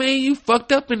 You know what I mean? You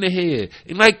fucked up in the head.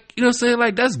 And like, you know what I'm saying?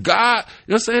 Like, that's God.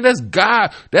 You know what I'm saying? That's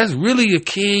God. That's really a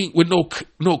king with no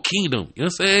kingdom. You know what I'm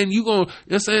saying? You know what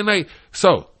I'm saying? Like,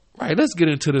 so, right, let's get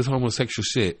into this homosexual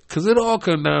shit. Cause it all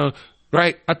come down,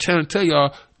 right? I trying to tell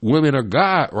y'all, women are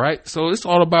God, right? So it's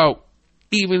all about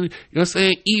even, you know what I'm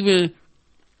saying? Even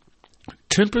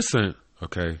 10%,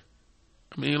 okay?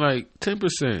 I mean, like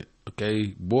 10%,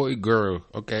 okay? Boy, girl,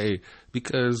 okay?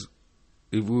 Because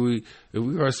if we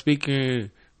are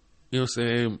speaking, you know what I'm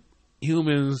saying,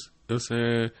 humans, you know what I'm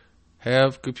saying,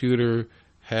 have computer,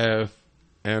 have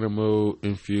animal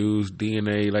infused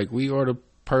DNA, like we are the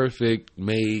perfect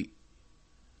made.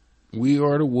 We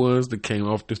are the ones that came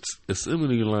off the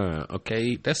assembly line,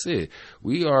 okay? That's it.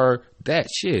 We are that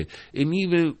shit. And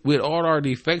even with all our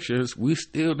defections, we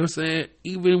still, you know what I'm saying,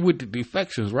 even with the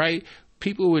defections, right?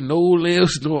 People with no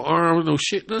limbs, no arms, no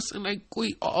shit. Listen, like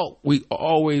we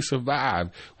always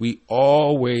survive. We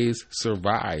always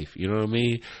survive. You know what I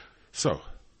mean? So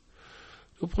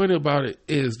the point about it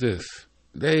is this: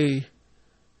 they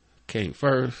came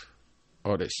first.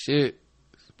 All that shit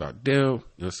is about them. You know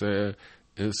what I'm saying?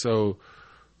 And so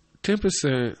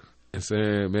 10% is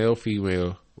saying male,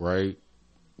 female, right?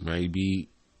 Maybe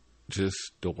just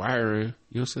the wiring.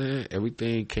 You know what I'm saying?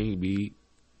 Everything can't be.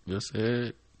 You know what I'm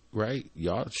saying? Right,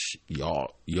 y'all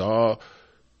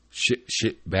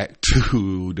shit back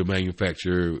to the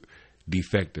manufacturer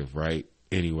defective, right?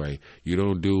 Anyway, you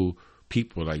don't do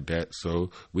people like that, so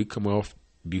we come off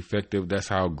defective. That's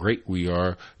how great we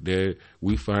are. That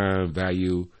we find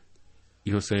value,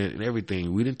 you know what I'm saying, in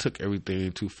everything. We didn't took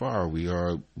everything too far. We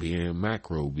are being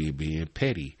macro, being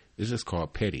petty. It's just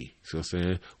called petty. So I'm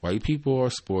saying white people are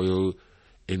spoiled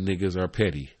and niggas are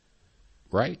petty,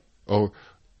 right? Or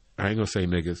I ain't gonna say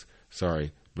niggas.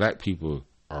 Sorry. Black people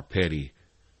are petty.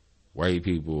 White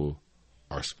people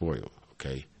are spoiled.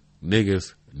 Okay.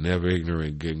 Niggas never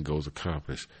ignorant, getting goals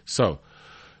accomplished. So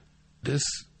this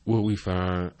what we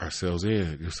find ourselves in. You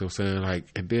know what I'm saying? Like,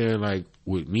 and then like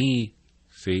with me,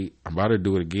 see, I'm about to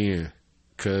do it again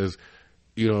because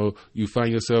you know you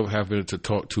find yourself having to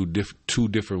talk to two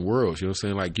different worlds. You know what I'm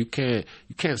saying? Like you can't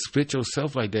split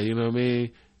yourself like that. You know what I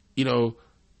mean? You know,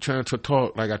 trying to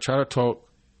talk like I try to talk.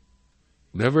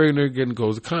 Never in there getting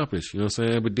goals accomplished, you know what I'm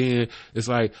saying? But then it's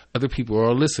like other people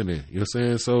are listening, you know what I'm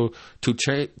saying? So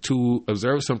to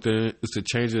observe something is to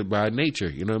change it by nature,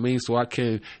 you know what I mean? So I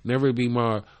can never be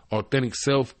my authentic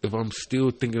self if I'm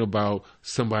still thinking about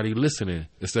somebody listening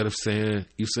instead of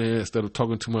instead of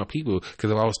talking to my people.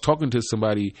 Because if I was talking to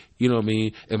somebody, you know what I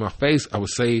mean, in my face, I would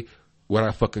say what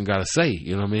I fucking gotta say,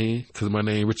 you know what I mean? Because my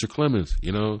name Richard Clemens,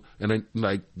 you know? And I,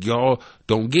 like, y'all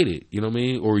don't get it, you know what I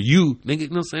mean? Or you, nigga, you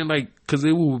know what I'm saying? Like, because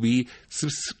it will be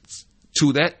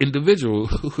to that individual.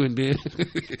 And then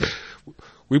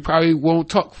we probably won't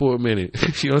talk for a minute,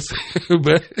 you know what I'm saying?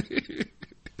 But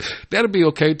that'll be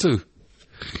okay, too.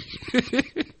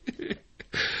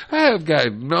 I have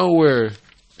gotten nowhere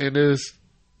in this.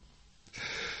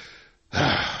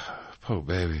 Poor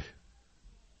baby.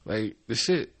 Like, the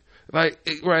shit. Like,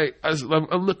 right,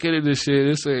 I'm looking at this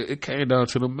shit. It came down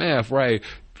to the math, right?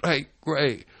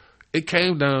 Right. It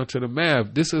came down to the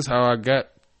math. This is how I got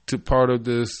to part of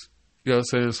this, you know what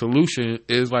I'm saying, solution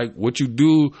is like what you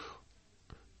do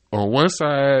on one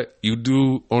side, you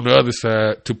do on the other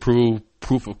side to prove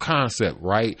proof of concept,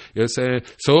 right? You know what I'm saying?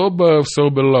 So above, so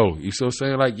below. You see what I'm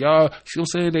saying? Like y'all, you know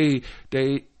what I'm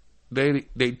saying?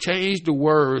 They changed the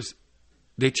words.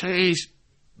 They changed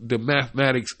the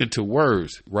mathematics into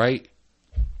words, right?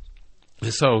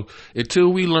 And so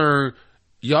until we learn,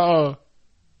 y'all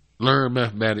learn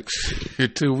mathematics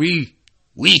until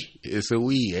it's a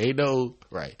we, ain't no,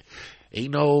 right?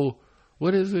 Ain't no,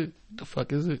 what is it? The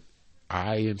fuck is it?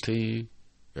 I and team,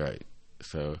 right?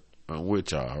 So I'm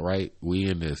with y'all, right? We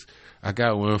in this. I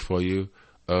got one for you.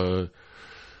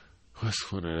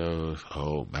 what's one of those?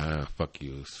 Oh man, fuck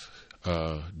you.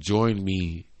 Join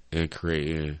me in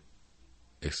creating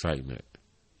excitement.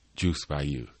 Juice by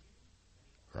you.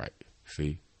 Right.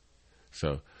 See?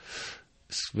 So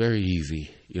it's very easy.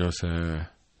 You know what I'm saying?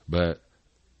 But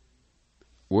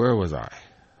where was I?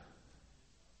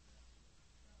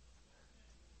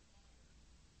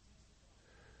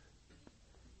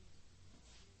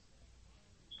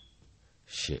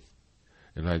 Shit.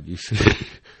 And like you said,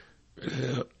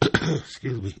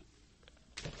 excuse me.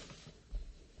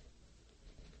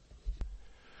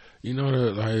 You know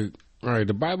that like, right,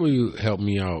 the Bible helped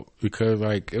me out because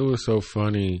like it was so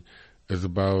funny. It's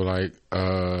about like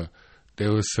they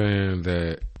were saying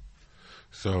that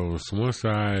so it's one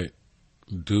side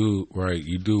do right,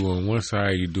 you do on one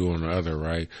side, you do on the other,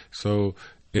 right? So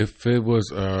if it was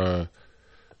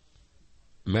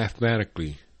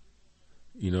mathematically,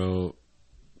 you know,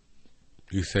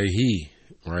 you say he,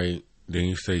 right? Then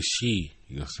you say she,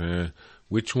 you know what I'm saying?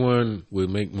 Which one would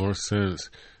make more sense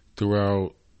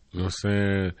throughout, you know what I'm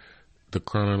saying, the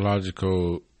chronological, you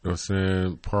know what I'm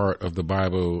saying, part of the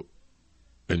Bible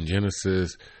in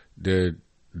Genesis that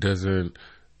doesn't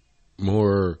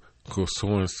more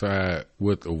coincide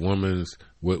with a woman's,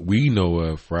 what we know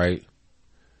of, right?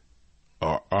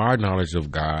 Or our knowledge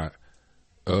of God,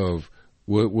 of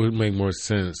what would make more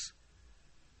sense,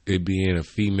 it being a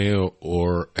female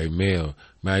or a male.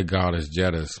 My God is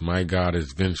jealous. My God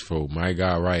is vengeful. My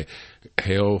God, right?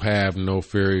 He'll have no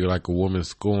fury like a woman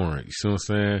scorned. You see what I'm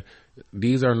saying?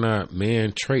 These are not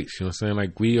man traits. You know what I'm saying?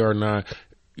 Like we are not,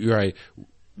 you're right.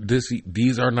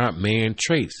 These are not man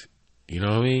traits. You know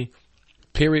what I mean?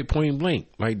 Period, point blank.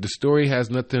 Like the story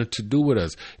has nothing to do with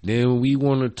us. Then we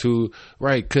wanted to,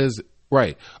 right? Cause,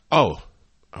 right. Oh,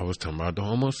 I was talking about the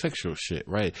homosexual shit,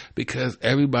 right? Because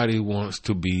everybody wants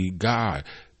to be God.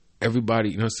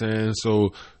 Everybody, you know what I'm saying?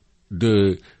 So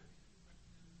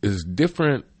it's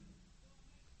different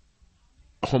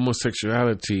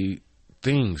homosexuality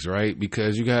things, right?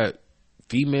 Because you got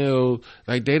female,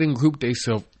 like they didn't group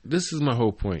themselves. This is my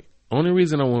whole point. Only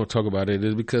reason I want to talk about it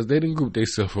is because they didn't group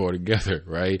themselves all together,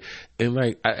 right? And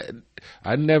like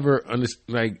I never understand.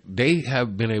 Like they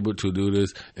have been able to do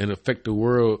this and affect the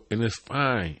world, and it's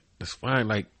fine. It's fine.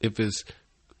 Like if it's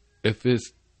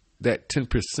that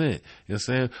 10%, you know what I'm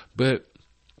saying? But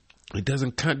it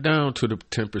doesn't cut down to the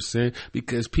 10%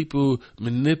 because people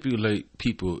manipulate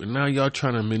people. And now y'all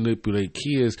trying to manipulate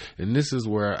kids. And this is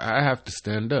where I have to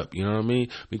stand up. You know what I mean?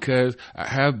 Because I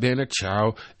have been a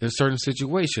child in certain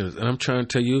situations. And I'm trying to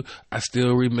tell you, I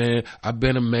still remain, I've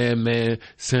been a man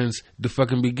since the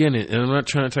fucking beginning. And I'm not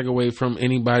trying to take away from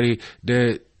anybody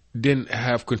that didn't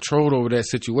have control over that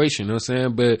situation, you know what I'm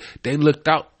saying? But they looked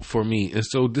out for me. And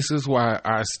so this is why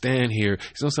I stand here. You know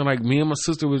what I'm saying? Like me and my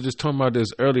sister was just talking about this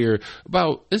earlier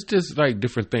about it's just like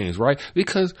different things, right?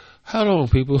 Because hold on,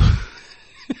 people.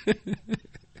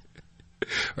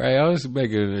 Right, I was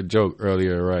making a joke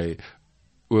earlier, right,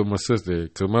 with my sister,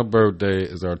 because my birthday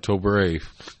is October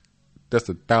 8th. That's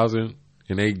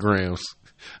 1,008 grams.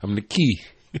 I'm the key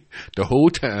the whole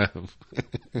time.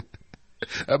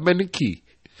 I've been the key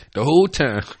the whole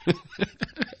time.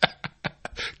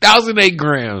 1,008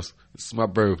 grams. It's my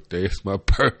birthday. It's my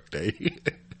birthday.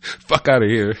 Fuck out of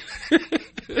here.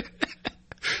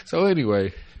 So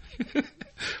anyway.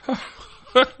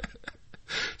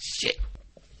 Shit.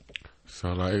 So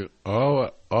like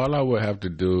all I would have to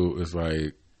do is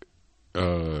like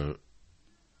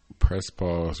press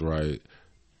pause, right,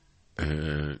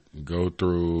 and go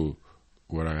through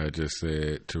what I had just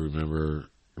said to remember,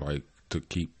 like, to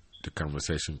keep the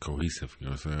conversation cohesive. You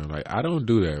know what I'm saying? Like, I don't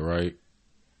do that, right?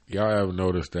 Y'all ever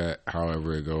noticed that?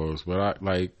 However it goes, but I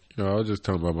like, you know, I was just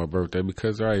talking about my birthday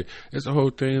because, right, it's the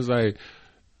whole thing. Is like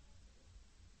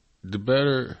the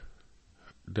better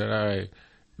that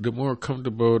the more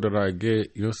comfortable that I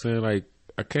get. You know what I'm saying? Like,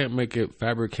 I can't make it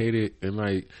fabricated and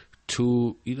like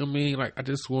too. You know what I mean? Like, I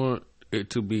just want it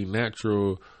to be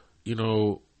natural. You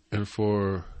know, and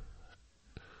for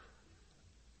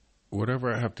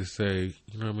whatever I have to say,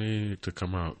 you know what I mean, to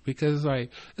come out. Because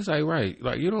it's like right,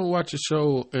 like you don't watch a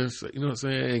show and, you know what I'm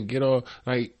saying, and get all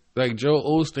like Joe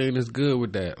Osteen is good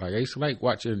with that. Like I used to like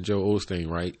watching Joe Osteen,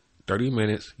 right? 30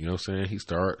 minutes, you know what I'm saying? He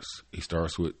starts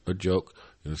with a joke,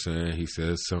 you know what I'm saying? He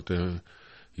says something,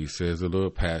 he says a little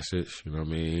passage, you know what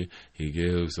I mean? He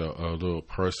gives a little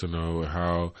personal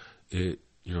how it,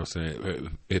 you know what I'm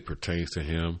saying, it pertains to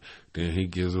him. Then he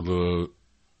gives a little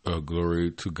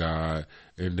glory to God,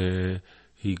 and then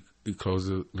he closes,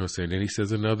 you know what I'm saying, then he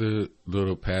says another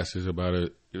little passage about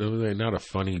it, you know what I'm saying, not a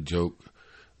funny joke,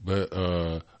 but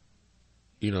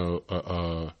you know,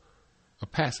 a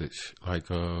passage, like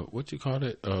what you call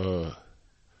it,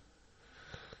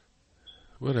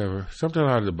 whatever, something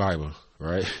out of the Bible,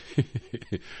 right?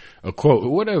 A quote,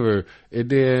 whatever. And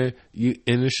then you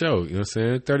in the show, you know what I'm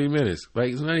saying? 30 minutes.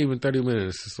 Like, it's not even 30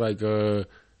 minutes. It's like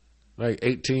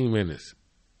 18 minutes,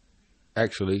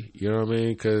 actually. You know what I mean?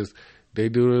 Because they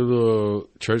do the little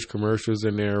church commercials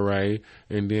in there, right?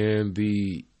 And then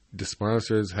the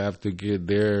sponsors have to get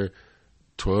their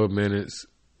 12 minutes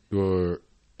or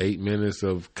 8 minutes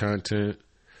of content.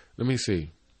 Let me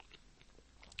see.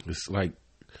 It's like,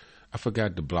 I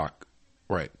forgot the block.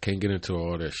 Right. Can't get into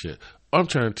all that shit. All I'm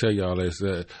trying to tell y'all is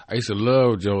that I used to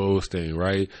love Joel Osteen,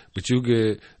 right? But you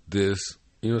get this,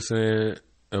 you know what I'm saying,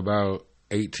 about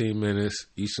 18 minutes.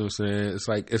 You know what I'm saying? It's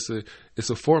like, it's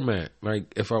a format.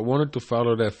 Like, if I wanted to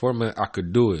follow that format, I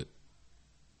could do it.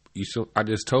 I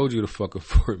just told you the fucking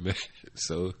format.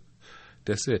 So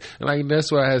that's it. And like,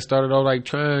 that's why I had started off like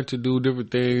trying to do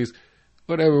different things.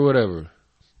 Whatever.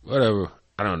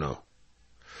 I don't know.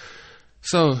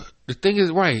 So the thing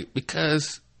is, right,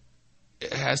 because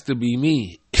it has to be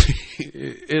me.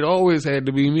 It always had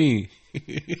to be me.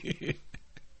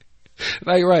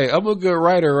 Like, right, I'm a good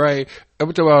writer, right?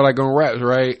 I'm talking about like on raps,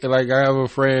 right? And like, I have a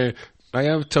friend, like,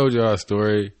 I've told y'all a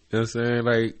story. You know what I'm saying?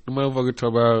 Like, the motherfucker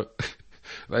talk about,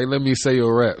 like, let me say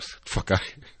your raps. Fuck out.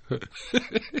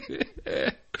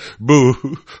 Boo.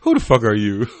 Who the fuck are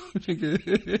you?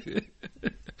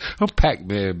 I'm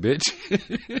Pac-Man, bitch.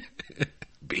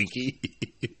 Binky.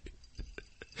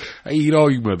 I eat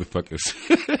all you motherfuckers.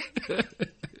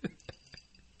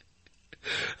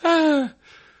 Oh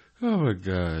my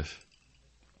gosh.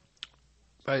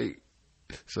 Like,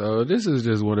 so this is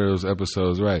just one of those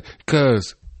episodes, right?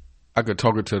 Because I could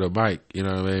talk it to the mic, you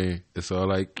know what I mean? And so,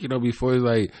 like, you know, before it's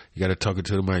like, you got to talk it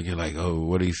to the mic, you're like, oh,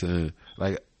 what are you saying?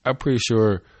 Like, I'm pretty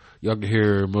sure y'all can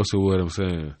hear most of what I'm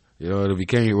saying. You know, and if you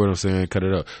can't hear what I'm saying, cut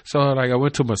it up. So, like, I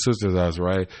went to my sister's house,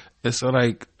 right? And so,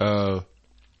 like,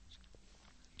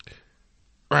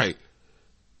 right.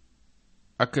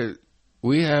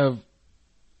 We have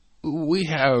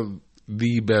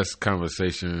the best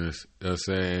conversations, you know what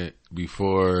I'm saying,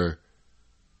 before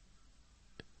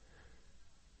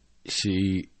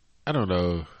she, I don't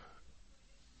know,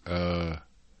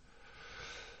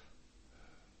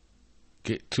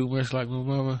 get too much like my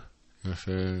mama. You know what I'm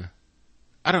saying?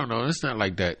 I don't know. It's not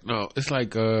like that. No, it's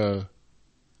like,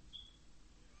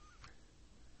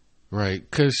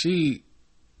 right. Cause she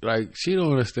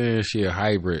don't understand she a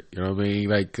hybrid. You know what I mean?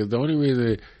 Like, cause the only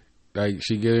reason, like,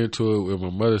 she get into it with my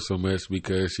mother so much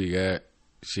because she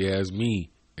has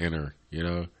me in her, you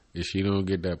know, and she don't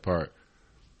get that part.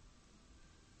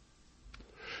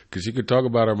 Cause she could talk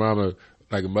about her mama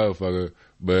like a motherfucker,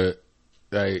 but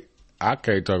like, I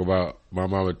can't talk about my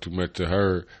mama too much to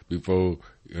her before,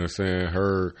 you know what I'm saying,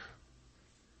 her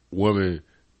woman,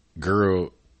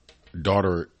 girl,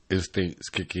 daughter instincts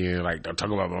kick in. Like, don't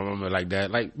talk about my mama like that.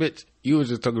 Like, bitch, you was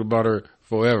just talking about her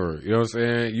forever. You know what I'm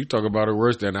saying? You talk about her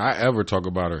worse than I ever talk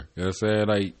about her. You know what I'm saying?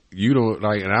 Like, you don't,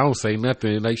 like, and I don't say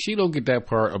nothing. Like, she don't get that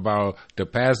part about the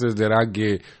passes that I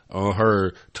get on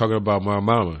her talking about my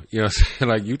mama. You know what I'm saying?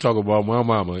 Like, you talk about my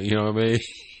mama. You know what I mean?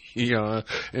 You know,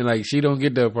 and like, she don't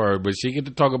get that part, but she get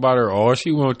to talk about her all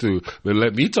she want to. But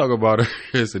let me talk about her.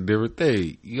 It's a different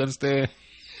thing. You understand?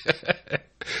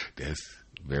 That's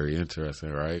very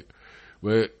interesting, right?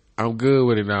 But I'm good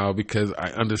with it now because I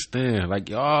understand. Like,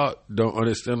 y'all don't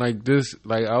understand. Like, this,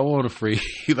 like, I want to free.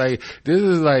 Like, this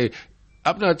is like,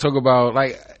 I'm not talking about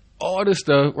like all this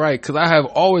stuff, right? Because I have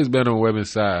always been on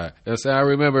women's side. You know what I'm saying? I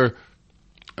remember,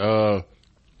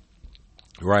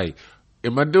 right.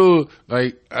 And my dude,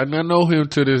 like, and I know him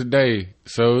to this day,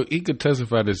 so he could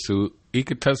testify to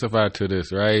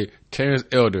this, right? Terrence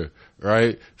Elder,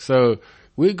 right? So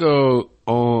we go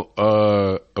on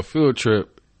a field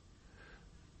trip,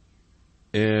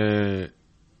 and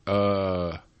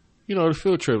you know, the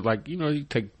field trip, like, you know, you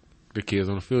take the kids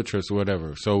on the field trips or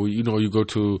whatever. So, you know, you go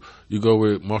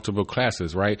with multiple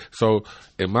classes, right? So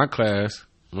in my class,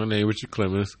 my name is Richard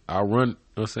Clemens. I run, you know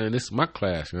what I'm saying, this is my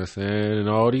class, you know what I'm saying, and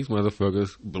all these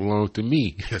motherfuckers belong to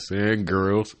me, you know what I'm saying,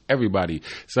 girls, everybody.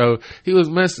 So he was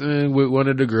messing with one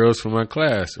of the girls from my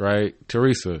class, right?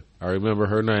 Teresa. I remember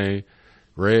her name.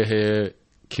 Redhead,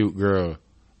 cute girl.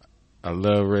 I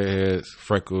love redheads,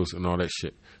 freckles, and all that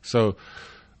shit. So,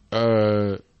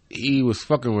 he was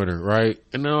fucking with her, right?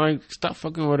 And then, like, stop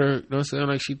fucking with her. You know what I'm saying?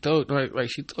 Like, she told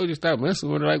you stop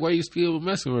messing with her. Like, why you still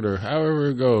messing with her? However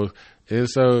it goes. And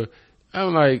so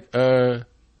I'm like, you know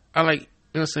what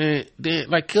I'm saying? Then,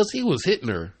 like, cause he was hitting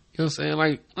her. You know what I'm saying?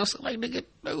 Like, I was like, nigga,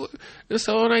 and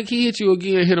so, like, he hit you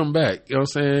again, hit him back. You know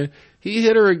what I'm saying? He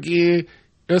hit her again.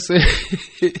 You know what I'm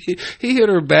saying? He hit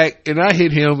her back, and I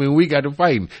hit him, and we got to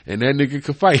fighting. And that nigga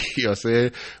could fight. You know what I'm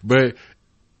saying? But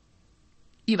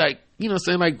you like, you know what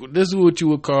I'm saying? Like, this is what you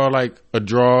would call like a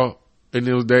draw in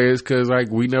those days, because like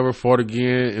we never fought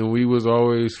again and we was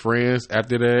always friends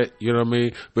after that, you know what I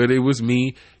mean? But it was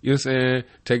me, you know what I'm saying,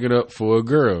 taking up for a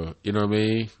girl, you know what I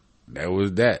mean? That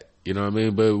was that, you know what I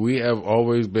mean? But we have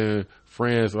always been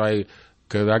friends, like,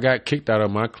 because I got kicked out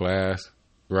of my class,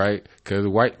 right?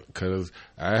 Because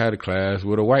I had a class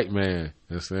with a white man, you know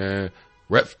what I'm saying?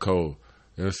 Repco, you know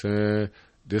what I'm saying?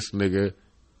 This nigga,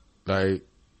 like,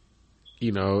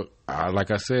 you know,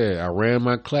 like I said, I ran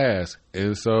my class,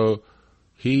 and so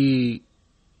he,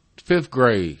 5th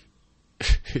grade,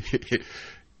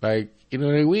 like, you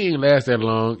know, we ain't last that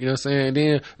long, you know what I'm saying?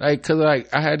 Then, like, cause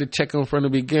like, I had to check him from the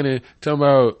beginning, talking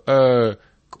about,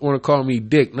 want to call me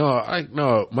Dick.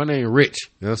 No, my name Rich,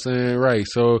 you know what I'm saying? Right.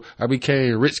 So I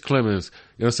became Rich Clemens,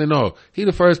 you know what I'm saying? No, he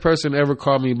the first person to ever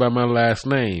call me by my last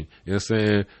name, you know what I'm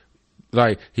saying?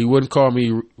 Like, he wouldn't call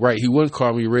me, right, he wouldn't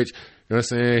call me Rich, you know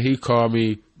what I'm saying? He called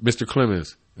me Mr.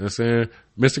 Clemens, you know what I'm saying?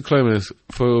 Mr. Clemens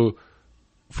for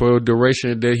a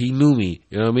duration that he knew me,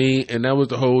 you know what I mean? And that was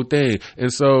the whole thing.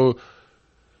 And so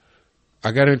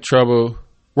I got in trouble,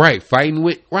 fighting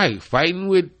with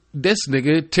this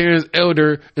nigga, Terrence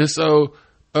Elder. And so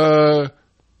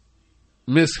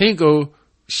Miss Hinkle,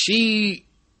 she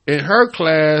in her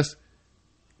class,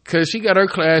 cause she got her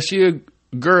class, she a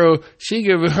girl, she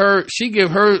give her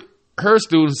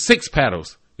students 6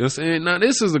 paddles. You know what I'm saying? Now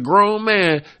this is a grown man, you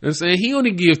know what I'm saying? He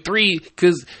only give 3,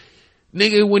 cause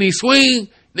nigga, when he swing,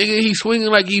 nigga, he swinging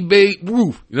like he Babe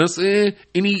Ruth, you know what I'm saying?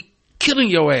 And he killing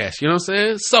your ass, you know what I'm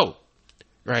saying? So,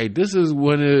 right, this is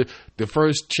one of the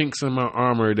first chinks in my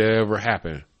armor that ever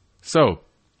happened. So,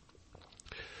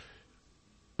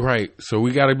 right, so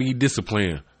we gotta be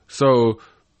disciplined. So,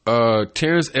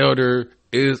 Terrence Elder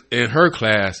is in her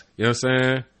class, you know what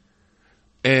I'm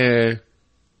saying?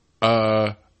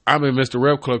 And, I'm in Mr.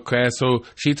 Rep Club class, so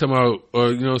she talking about,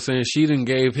 you know what I'm saying, she done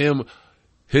gave him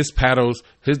his paddles,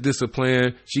 his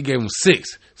discipline, she gave him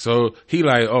 6. So he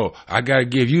like, oh, I gotta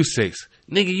give you 6.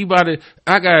 Nigga, you about to,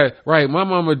 right, my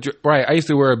mama, right, I used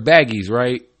to wear baggies,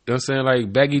 right? You know what I'm saying?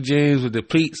 Like baggy jeans with the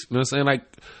pleats, you know what I'm saying? Like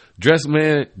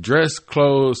dress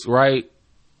clothes, right?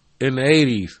 In the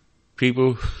 80s,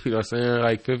 people, you know what I'm saying?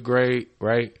 Like 5th grade,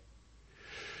 right?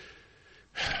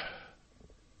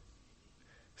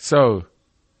 So,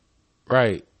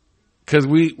 right. Cause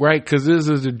this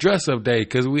is a dress up day,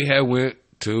 cause we had went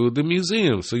to the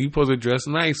museum. So you supposed to dress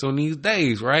nice on these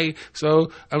days, right?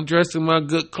 So I'm dressed in my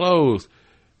good clothes.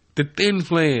 The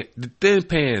thin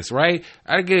pants, right?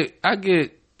 I get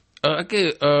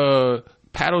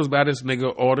paddles by this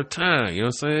nigga all the time. You know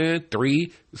what I'm saying?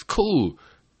 3 is cool.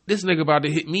 This nigga about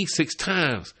to hit me 6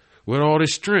 times with all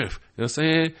this strength. You know what I'm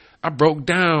saying? I broke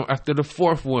down after the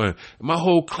 4th one. My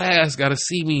whole class got to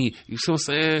see me. You see what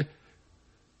I'm saying?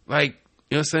 Like,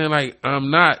 you know what I'm saying? Like,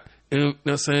 I'm not, you know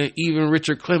what I'm saying? Even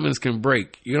Richard Clemens can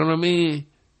break. You know what I mean?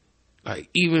 Like,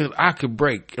 even I could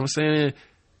break. You know what I'm saying?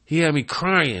 He had me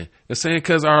crying. You know what I'm saying?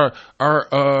 Because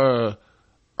our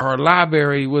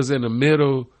library was in the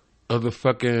middle of the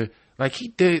fucking, like, he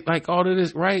did, like, all of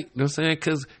this, right? You know what I'm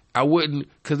saying?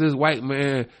 Because this white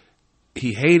man,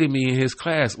 he hated me in his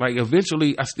class. Like,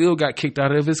 eventually, I still got kicked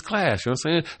out of his class. You know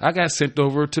what I'm saying? I got sent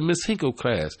over to Miss Hinkle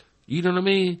class. You know what I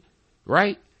mean?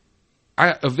 Right?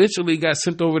 I eventually got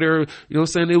sent over there, you know what I'm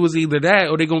saying? It was either that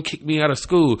or they gonna kick me out of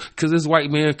school because this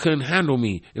white man couldn't handle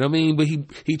me, you know what I mean? But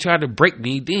he tried to break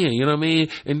me then, you know what I mean?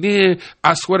 And then,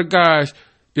 I swear to gosh,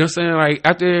 you know what I'm saying? Like,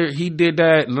 after he did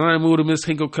that and I moved to Miss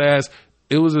Hinkle class,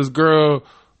 it was this girl,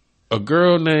 a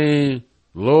girl named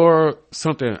Laura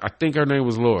something. I think her name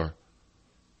was Laura.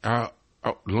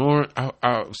 Lauren,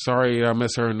 sorry I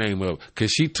messed her name up,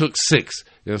 cause she took 6,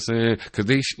 you know what I'm saying? Cause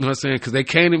they, you know what I'm saying? Cause they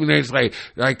came to me and they was like,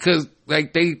 cause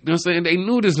like they, you know what I'm saying? They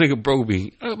knew this nigga broke me.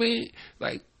 You know what I mean?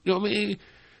 Like, you know what I mean?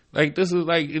 Like, this is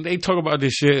like, and they talk about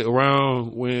this shit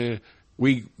around when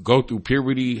we go through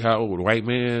puberty, how the white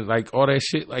man, like all that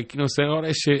shit, like, you know what I'm saying? All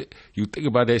that shit, you think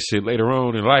about that shit later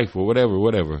on in life or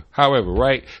whatever. However,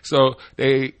 right? So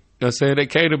they, you know what I'm saying? They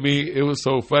came to me. It was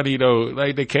so funny, though.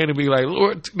 Like, they came to me like,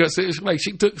 Lord, you know what I'm saying? Like,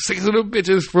 she took 6 of them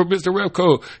bitches from Mr. Repco. You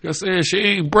know what I'm saying? She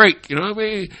ain't break. You know what I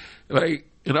mean? Like,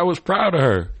 and I was proud of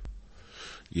her.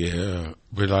 Yeah.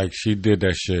 But, like, she did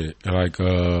that shit. Like,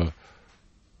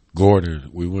 Gordon.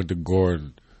 We went to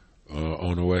Gordon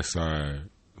on the west side.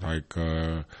 Like,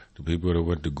 the people that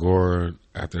went to Gordon,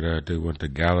 after that, they went to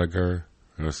Gallagher.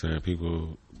 You know what I'm saying?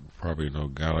 People probably know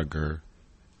Gallagher.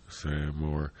 Saying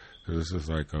more. This is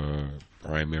like a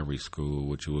primary school,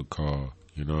 what you would call,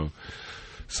 you know.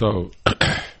 So,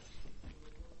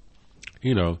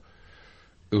 you know,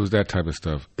 it was that type of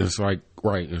stuff. It's like,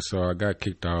 right, and so I got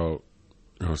kicked out,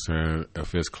 you know what I'm saying, of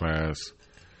his class.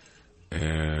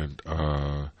 and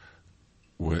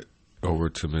went over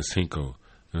to Miss Hinkle.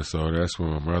 And so that's when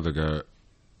my mother got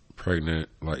pregnant,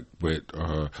 like with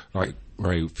like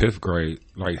right 5th grade,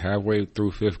 like halfway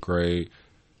through 5th grade.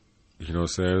 You know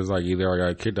what I'm saying? It's like either I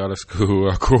got kicked out of school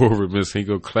or I go over to Miss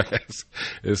Hinkle class.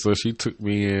 And so she took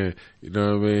me in, you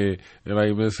know what I mean? And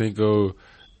like Miss Hinkle,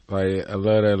 like I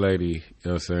love that lady, you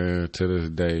know what I'm saying, to this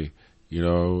day, you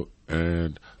know,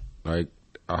 and like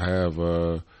I have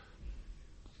the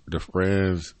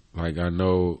friends, like I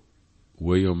know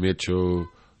William Mitchell,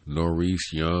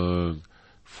 Norris Young,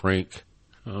 Frank,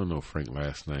 I don't know Frank's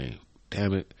last name.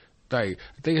 Damn it. Like,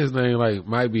 I think his name like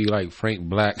might be like Frank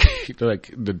Black, like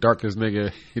the darkest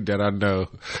nigga that I know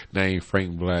named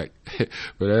Frank Black.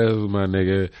 But that was my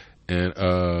nigga. And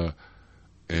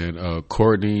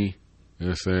Courtney, you know what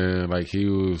I'm saying? Like he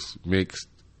was mixed.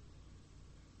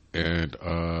 And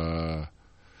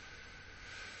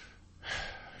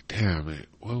damn it,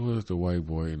 what was the white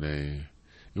boy name?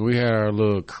 And we had our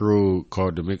little crew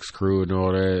called the Mixed Crew and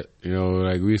all that. You know,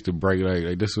 like we used to break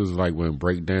like this was like when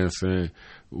breakdancing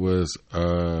was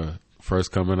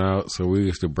first coming out. So we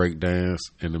used to break dance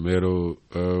in the middle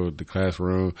of the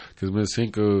classroom because Miss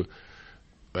Hinkle,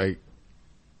 like,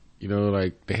 you know,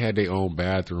 like they had their own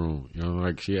bathroom. You know,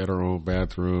 like she had her own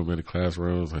bathroom in the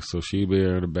classroom. Like so, she'd be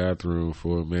in the bathroom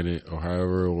for a minute or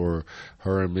however, or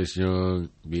her and Miss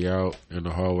Young be out in the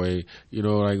hallway. You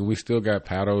know, like we still got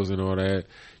paddles and all that.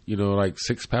 You know, like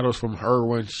 6 paddles from her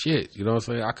wasn't shit. You know what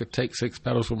I'm saying? I could take 6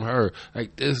 paddles from her.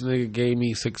 Like this nigga gave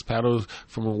me 6 paddles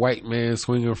from a white man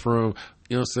swinging from,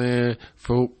 you know what I'm saying,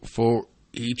 for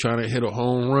he trying to hit a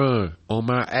home run on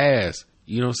my ass.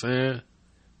 You know what I'm saying?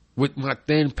 With my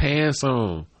thin pants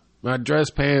on, my dress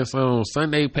pants on,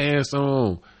 Sunday pants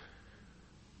on.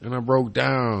 And I broke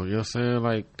down, you know what I'm saying?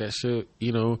 Like that shit,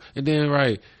 you know. And then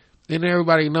then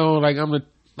everybody know like I'm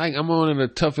one of the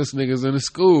toughest niggas in the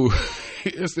school.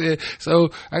 You know what I'm saying? So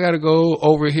I gotta go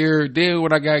over here. Then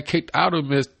when I got kicked out of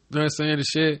Miss, you know what I'm saying, the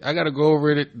shit, I gotta go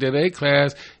over to their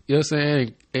class, you know what I'm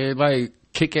saying, and like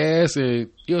kick ass and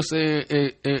you know what I'm saying,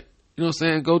 and you know what I'm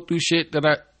saying, go through shit that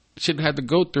I shouldn't have to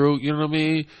go through, you know what I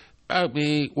mean? I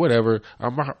mean, whatever. I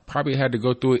probably had to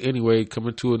go through it anyway,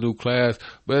 coming to a new class.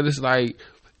 But it's like,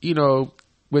 you know,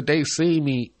 but they see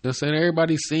me. You know what I'm saying?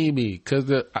 Everybody see me because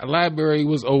the library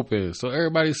was open. So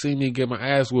everybody see me get my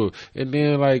ass whooped. And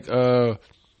then like the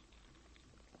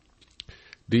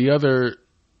other,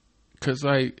 because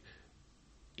like,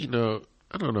 you know,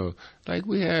 I don't know. Like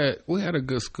we had a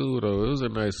good school though. It was a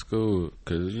nice school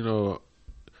because, you know,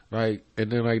 like,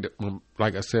 and then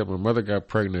like I said, my mother got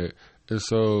pregnant. And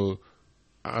so,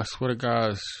 I swear to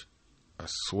gosh, I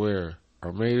swear,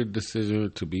 I made a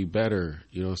decision to be better,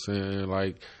 you know what I'm saying?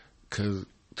 Like, cause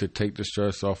to take the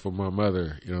stress off of my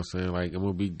mother, you know what I'm saying? Like, I'm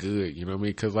gonna be good, you know what I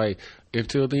mean? Cause like,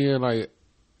 until then, like,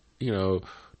 you know,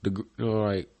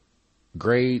 like,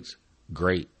 grades,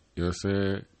 great, you know what I'm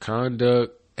saying?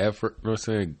 Conduct, effort, you know what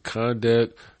I'm saying?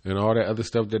 Conduct and all that other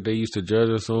stuff that they used to judge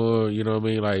us on, you know what I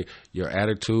mean? Like, your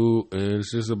attitude, and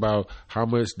it's just about how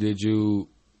much did you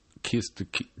kiss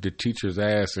the teacher's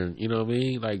ass, and you know what I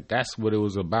mean, like that's what it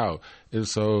was about. And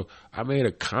so I made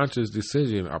a conscious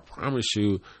decision, I promise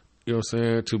you, you know what I'm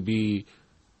saying, to be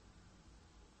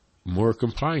more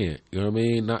compliant, you know what I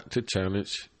mean, not to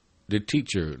challenge the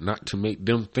teacher, not to make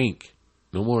them think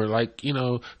no more, like, you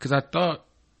know, because I thought,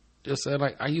 just said,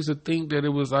 like, I used to think that it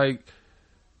was like,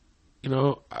 you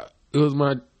know, it was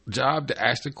my job to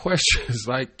ask the questions,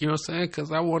 like, you know what I'm saying,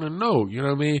 because I want to know, you know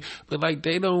what I mean, but like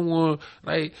they don't want,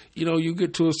 like, you know, you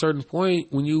get to a certain point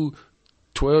when you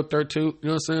 12, 13, you know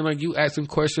what I'm saying, like you asking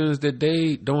questions that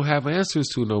they don't have answers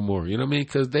to no more, you know what I mean,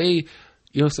 because they,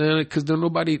 you know what I'm saying, because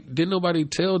didn't nobody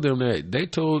tell them that. They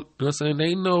told, you know what I'm saying,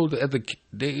 they know that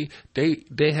they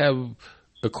have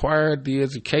acquired the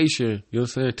education, you know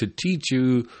what I'm saying, to teach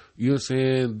you, you know what I'm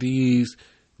saying, these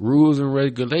rules and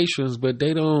regulations, but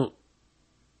they don't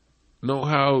know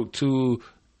how to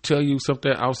tell you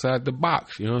something outside the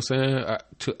box, you know what I'm saying?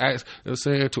 To ask, you know what I'm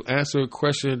saying, to answer a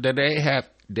question that they have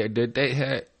that they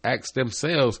had asked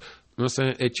themselves, you know what I'm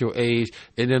saying, at your age,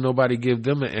 and then nobody give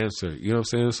them an answer, you know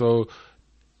what I'm saying? So,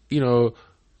 you know,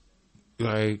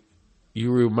 like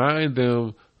you remind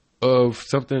them of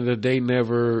something that they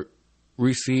never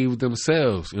received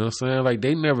themselves, you know what I'm saying? Like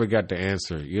they never got the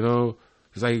answer, you know?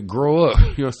 It's like grow up, you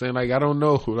know what I'm saying? Like I don't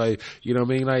know, like, you know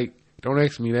what I mean? Like don't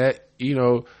ask me that, you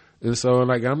know. And so,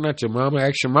 like, I'm not your mama.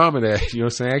 Ask your mama that, you know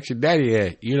what I'm saying? Ask your daddy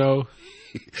that, you know.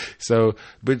 So,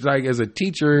 but like as a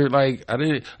teacher, like I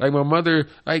didn't, like my mother,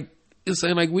 like it's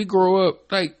saying, like we grow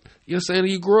up, like, you know what I'm saying?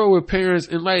 You grow up with parents,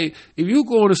 and like if you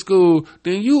go to school,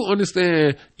 then you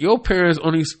understand your parents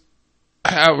only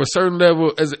have a certain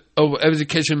level of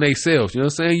education themselves. You know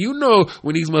what I'm saying? You know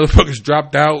when these motherfuckers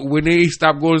dropped out, when they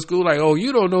stopped going to school, like, oh,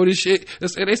 you don't know this shit.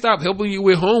 They stop helping you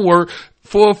with homework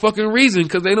for a fucking reason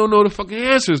because they don't know the fucking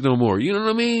answers no more. You know what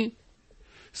I mean?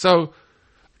 So,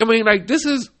 I mean, like, this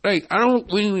is, like, I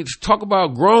don't really talk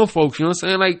about grown folks, you know what I'm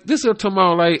saying? Like, this is talking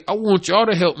about, like, I want y'all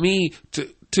to help me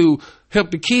to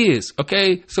help the kids,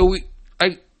 okay? So,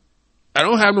 I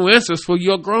don't have no answers for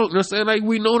your grown, you know what I'm saying? Like,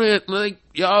 we know that, like,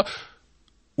 y'all,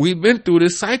 we've been through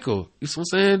this cycle. You know what I'm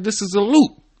saying? This is a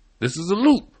loop. This is a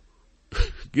loop.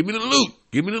 Give me the loot.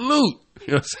 Give me the loot.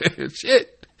 You know what I'm saying?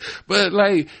 Shit. But,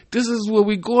 like, this is what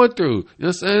we going through. You know what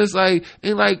I'm saying? It's like,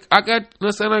 and, like, I got, you know what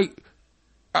I'm saying? Like,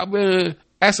 I've been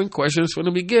asking questions from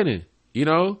the beginning, you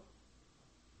know?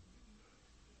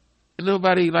 And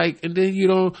nobody, like, and then you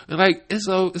don't, and, like, it's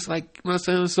like, you know what I'm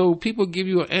saying? So people give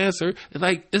you an answer, and,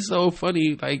 like, it's so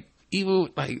funny, like, even,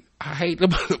 like, I hate the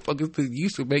motherfuckers that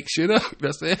used to make shit up. You know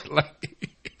what I'm saying?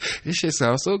 Like, this shit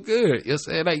sounds so good. You know what I'm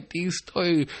saying? Like, these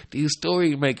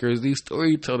story makers, these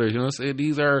storytellers, you know what I'm saying?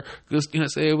 These are good, you know what I'm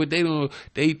saying? But they don't,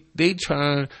 they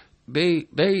try, they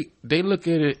look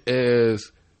at it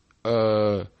as,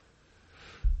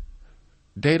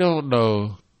 they don't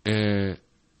know, and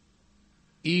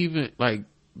even, like,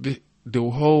 the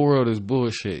whole world is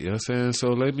bullshit, you know what I'm saying? So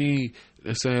let me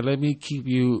keep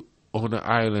you on the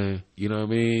island, you know what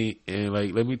I mean? And,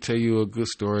 like, let me tell you a good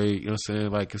story, you know what I'm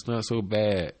saying? Like, it's not so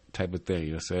bad type of thing, you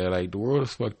know what I'm saying? Like, the world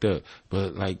is fucked up,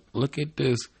 but, like, look at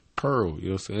this pearl, you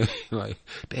know what I'm saying? Like,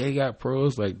 they ain't got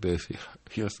pearls like this, you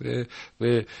know what I'm saying?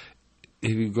 But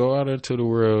if you go out into the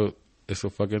world, it's a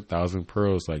fucking 1,000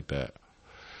 pearls like that.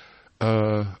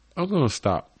 I'm gonna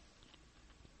stop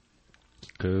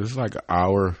because it's like an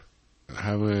hour. I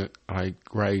haven't, like,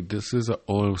 right. This is an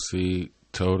OMC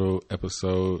total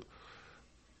episode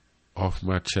off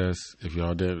my chest. If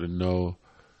y'all didn't know,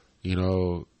 you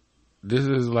know, this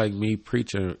is like me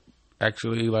preaching.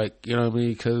 Actually, like, you know what I mean?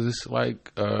 Because it's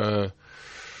like to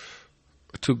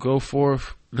go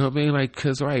forth. You know what I mean? Like,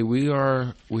 because right, we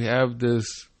have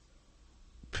this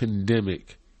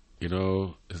pandemic. You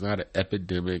know, it's not an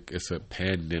epidemic, it's a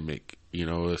pandemic. You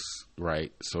know, it's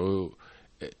right. So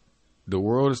the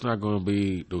world is not going to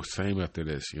be the same after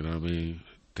this. You know what I mean?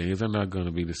 Things are not going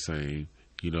to be the same.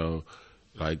 You know,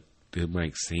 like, it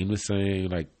might seem the same.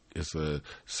 Like, it's a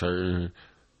certain,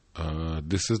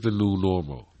 this is the new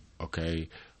normal. Okay.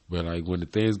 But, like, when the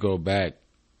things go back,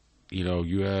 you know,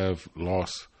 you have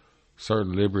lost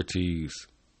certain liberties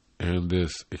in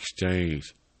this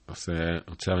exchange.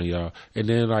 I'm telling y'all. And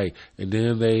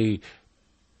then they,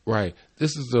 right,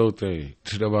 this is the whole thing.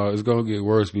 About it's going to get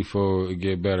worse before it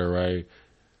get better, right?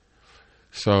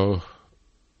 So,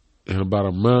 in about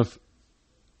a month,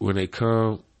 when they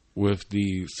come with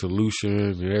the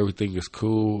solution and everything is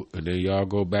cool, and then y'all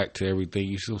go back to everything,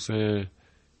 you see what I'm saying?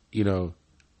 You know,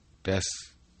 that's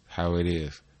how it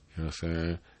is. You know what I'm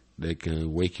saying? They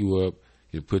can wake you up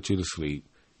and put you to sleep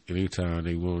anytime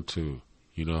they want to,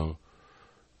 you know.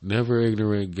 Never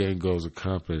ignorant gain goes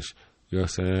accomplished. You know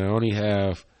what I'm saying? I only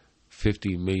have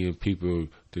 50 million people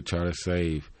to try to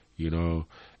save, you know.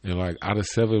 And, like, out of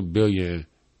 7 billion,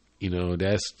 you know,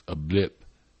 that's a blip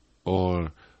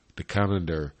on the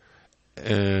calendar.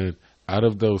 And out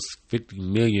of those 50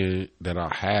 million that I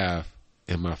have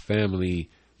in my family,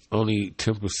 only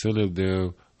 10% of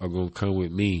them are going to come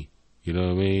with me. You know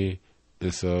what I mean?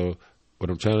 And so what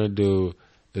I'm trying to do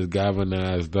is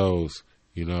galvanize those,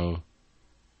 you know.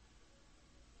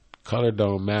 Color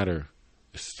don't matter.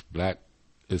 It's black.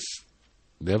 It's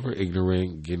never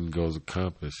ignorant getting goes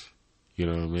accomplished. You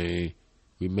know what I mean?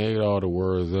 We made all the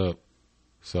words up.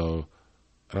 So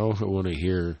I don't want to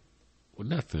hear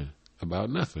nothing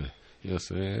about nothing. You know what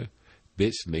I'm saying?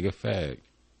 Bitch, nigga, fag.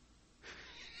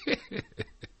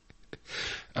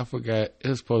 I forgot.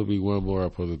 It's supposed to be one more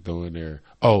I'm supposed to throw in there.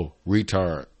 Oh,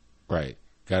 retard. Right.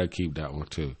 Got to keep that one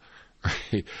too.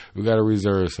 Right. We got to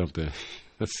reserve something.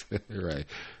 Right.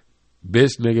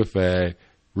 Bitch, nigga, fag,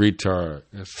 retard.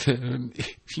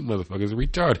 You motherfuckers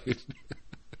retarded.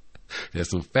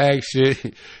 That's some fag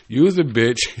shit. You was a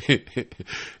bitch.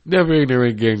 Never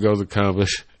ignorant again goes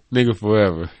accomplished. Nigga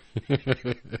forever.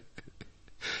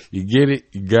 You get it?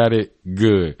 You got it?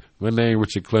 Good. My name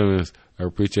Richard Clemens. I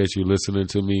appreciate you listening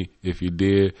to me if you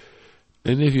did.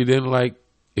 And if you didn't like,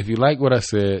 if you like what I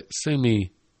said, send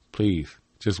me, please,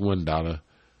 just $1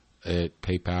 at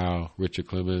PayPal, Richard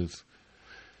Clemens.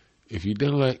 If you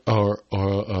didn't like,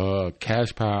 or Cash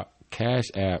App, Cash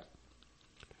App,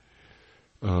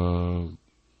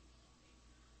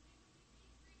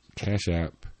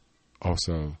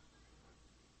 also,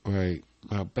 right?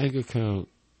 My bank account,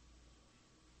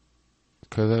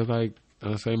 because I like,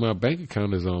 I say my bank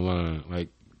account is online.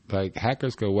 Like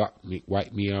hackers could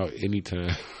wipe me out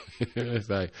anytime. It's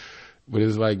like, but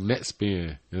it's like net spin. You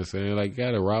know what I'm saying? Like,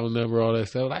 got a routing number, all that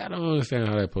stuff. Like, I don't understand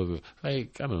how that supposed to.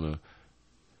 Like, I don't know.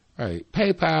 All right,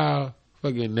 PayPal,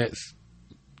 fucking Nets,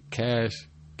 Cash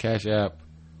App,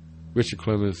 Richard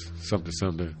Clemens,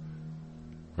 something.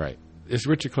 Right, it's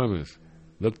Richard Clemens.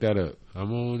 Look that up.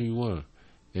 I'm only one.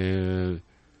 And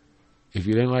if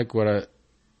you didn't like what I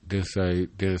did say,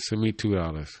 then send me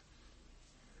 $2.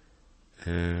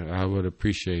 And I would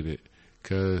appreciate it.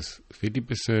 Because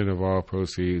 50% of all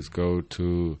proceeds go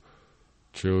to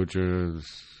children's,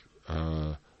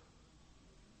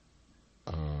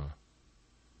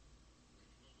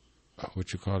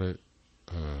 what you call it?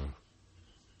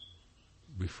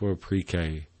 Before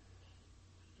pre-K,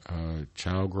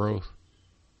 child growth,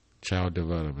 child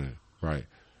development, right.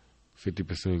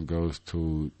 50% goes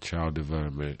to child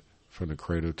development from the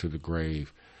cradle to the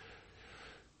grave.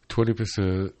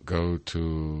 20% go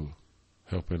to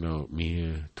helping out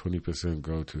men, 20%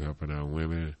 go to helping out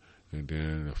women, and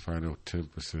then the final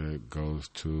 10% goes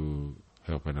to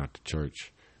helping out the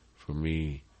church for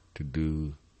me to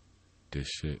do this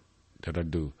shit that I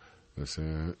do. You know what I'm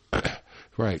saying?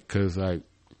 Right, because, like,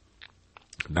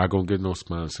 not going to get no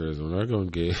sponsors. I'm not going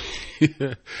to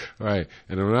get... right,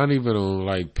 and I'm not even on,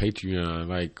 like, Patreon.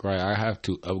 Like, right, I have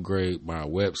to upgrade my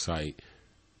website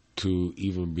to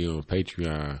even be on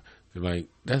Patreon. Like,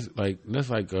 that's like,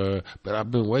 but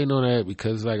I've been waiting on that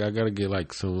because, like, I got to get,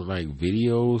 like, some, like,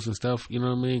 videos and stuff, you know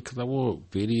what I mean? Because I want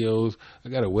videos. I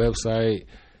got a website.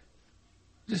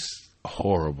 Just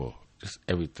horrible. Just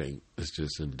everything is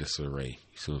just in disarray.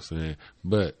 You see what I'm saying?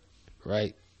 But,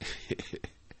 right,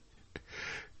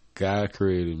 God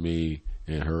created me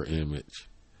in her image.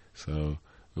 So,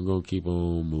 I'm going to keep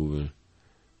on moving.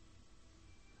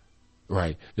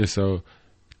 Right. And so,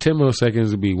 10 more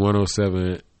seconds would be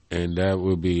 107. And that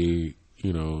would be,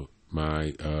 you know,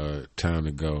 my time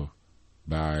to go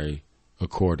by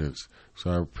accordance. So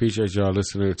I appreciate y'all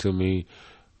listening to me.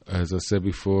 As I said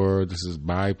before, this is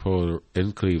Bipolar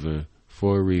in Cleveland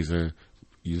for a reason.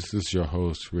 This is your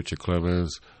host, Richard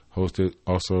Clemens, hosted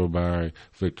also by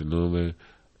Victor Newman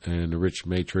and the Rich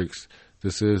Matrix.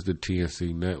 This is the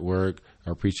TNC Network.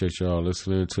 I appreciate y'all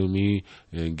listening to me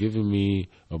and giving me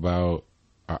about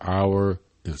an hour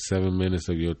in 7 minutes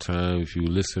of your time if you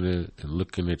listening and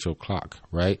looking at your clock,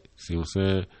 right? See what I'm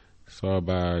saying? It's all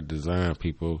by design,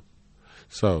 people.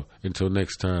 So, until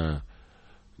next time,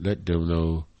 let them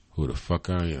know who the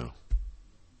fuck I am.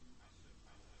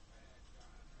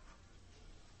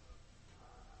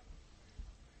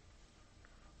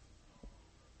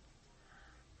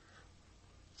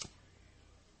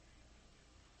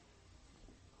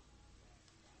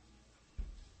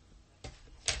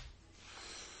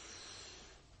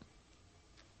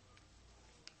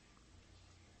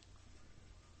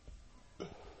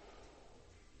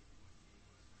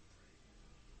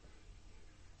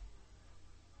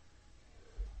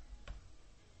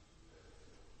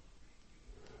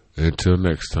 Until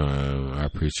next time, I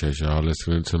appreciate y'all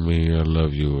listening to me. I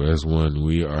love you. As one,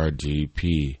 we are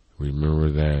GP. Remember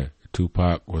that.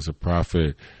 Tupac was a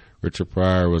prophet. Richard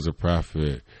Pryor was a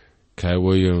prophet. Cat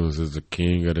Williams is the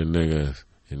king of the niggas.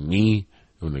 And me,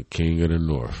 I'm the king of the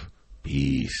North.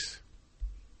 Peace.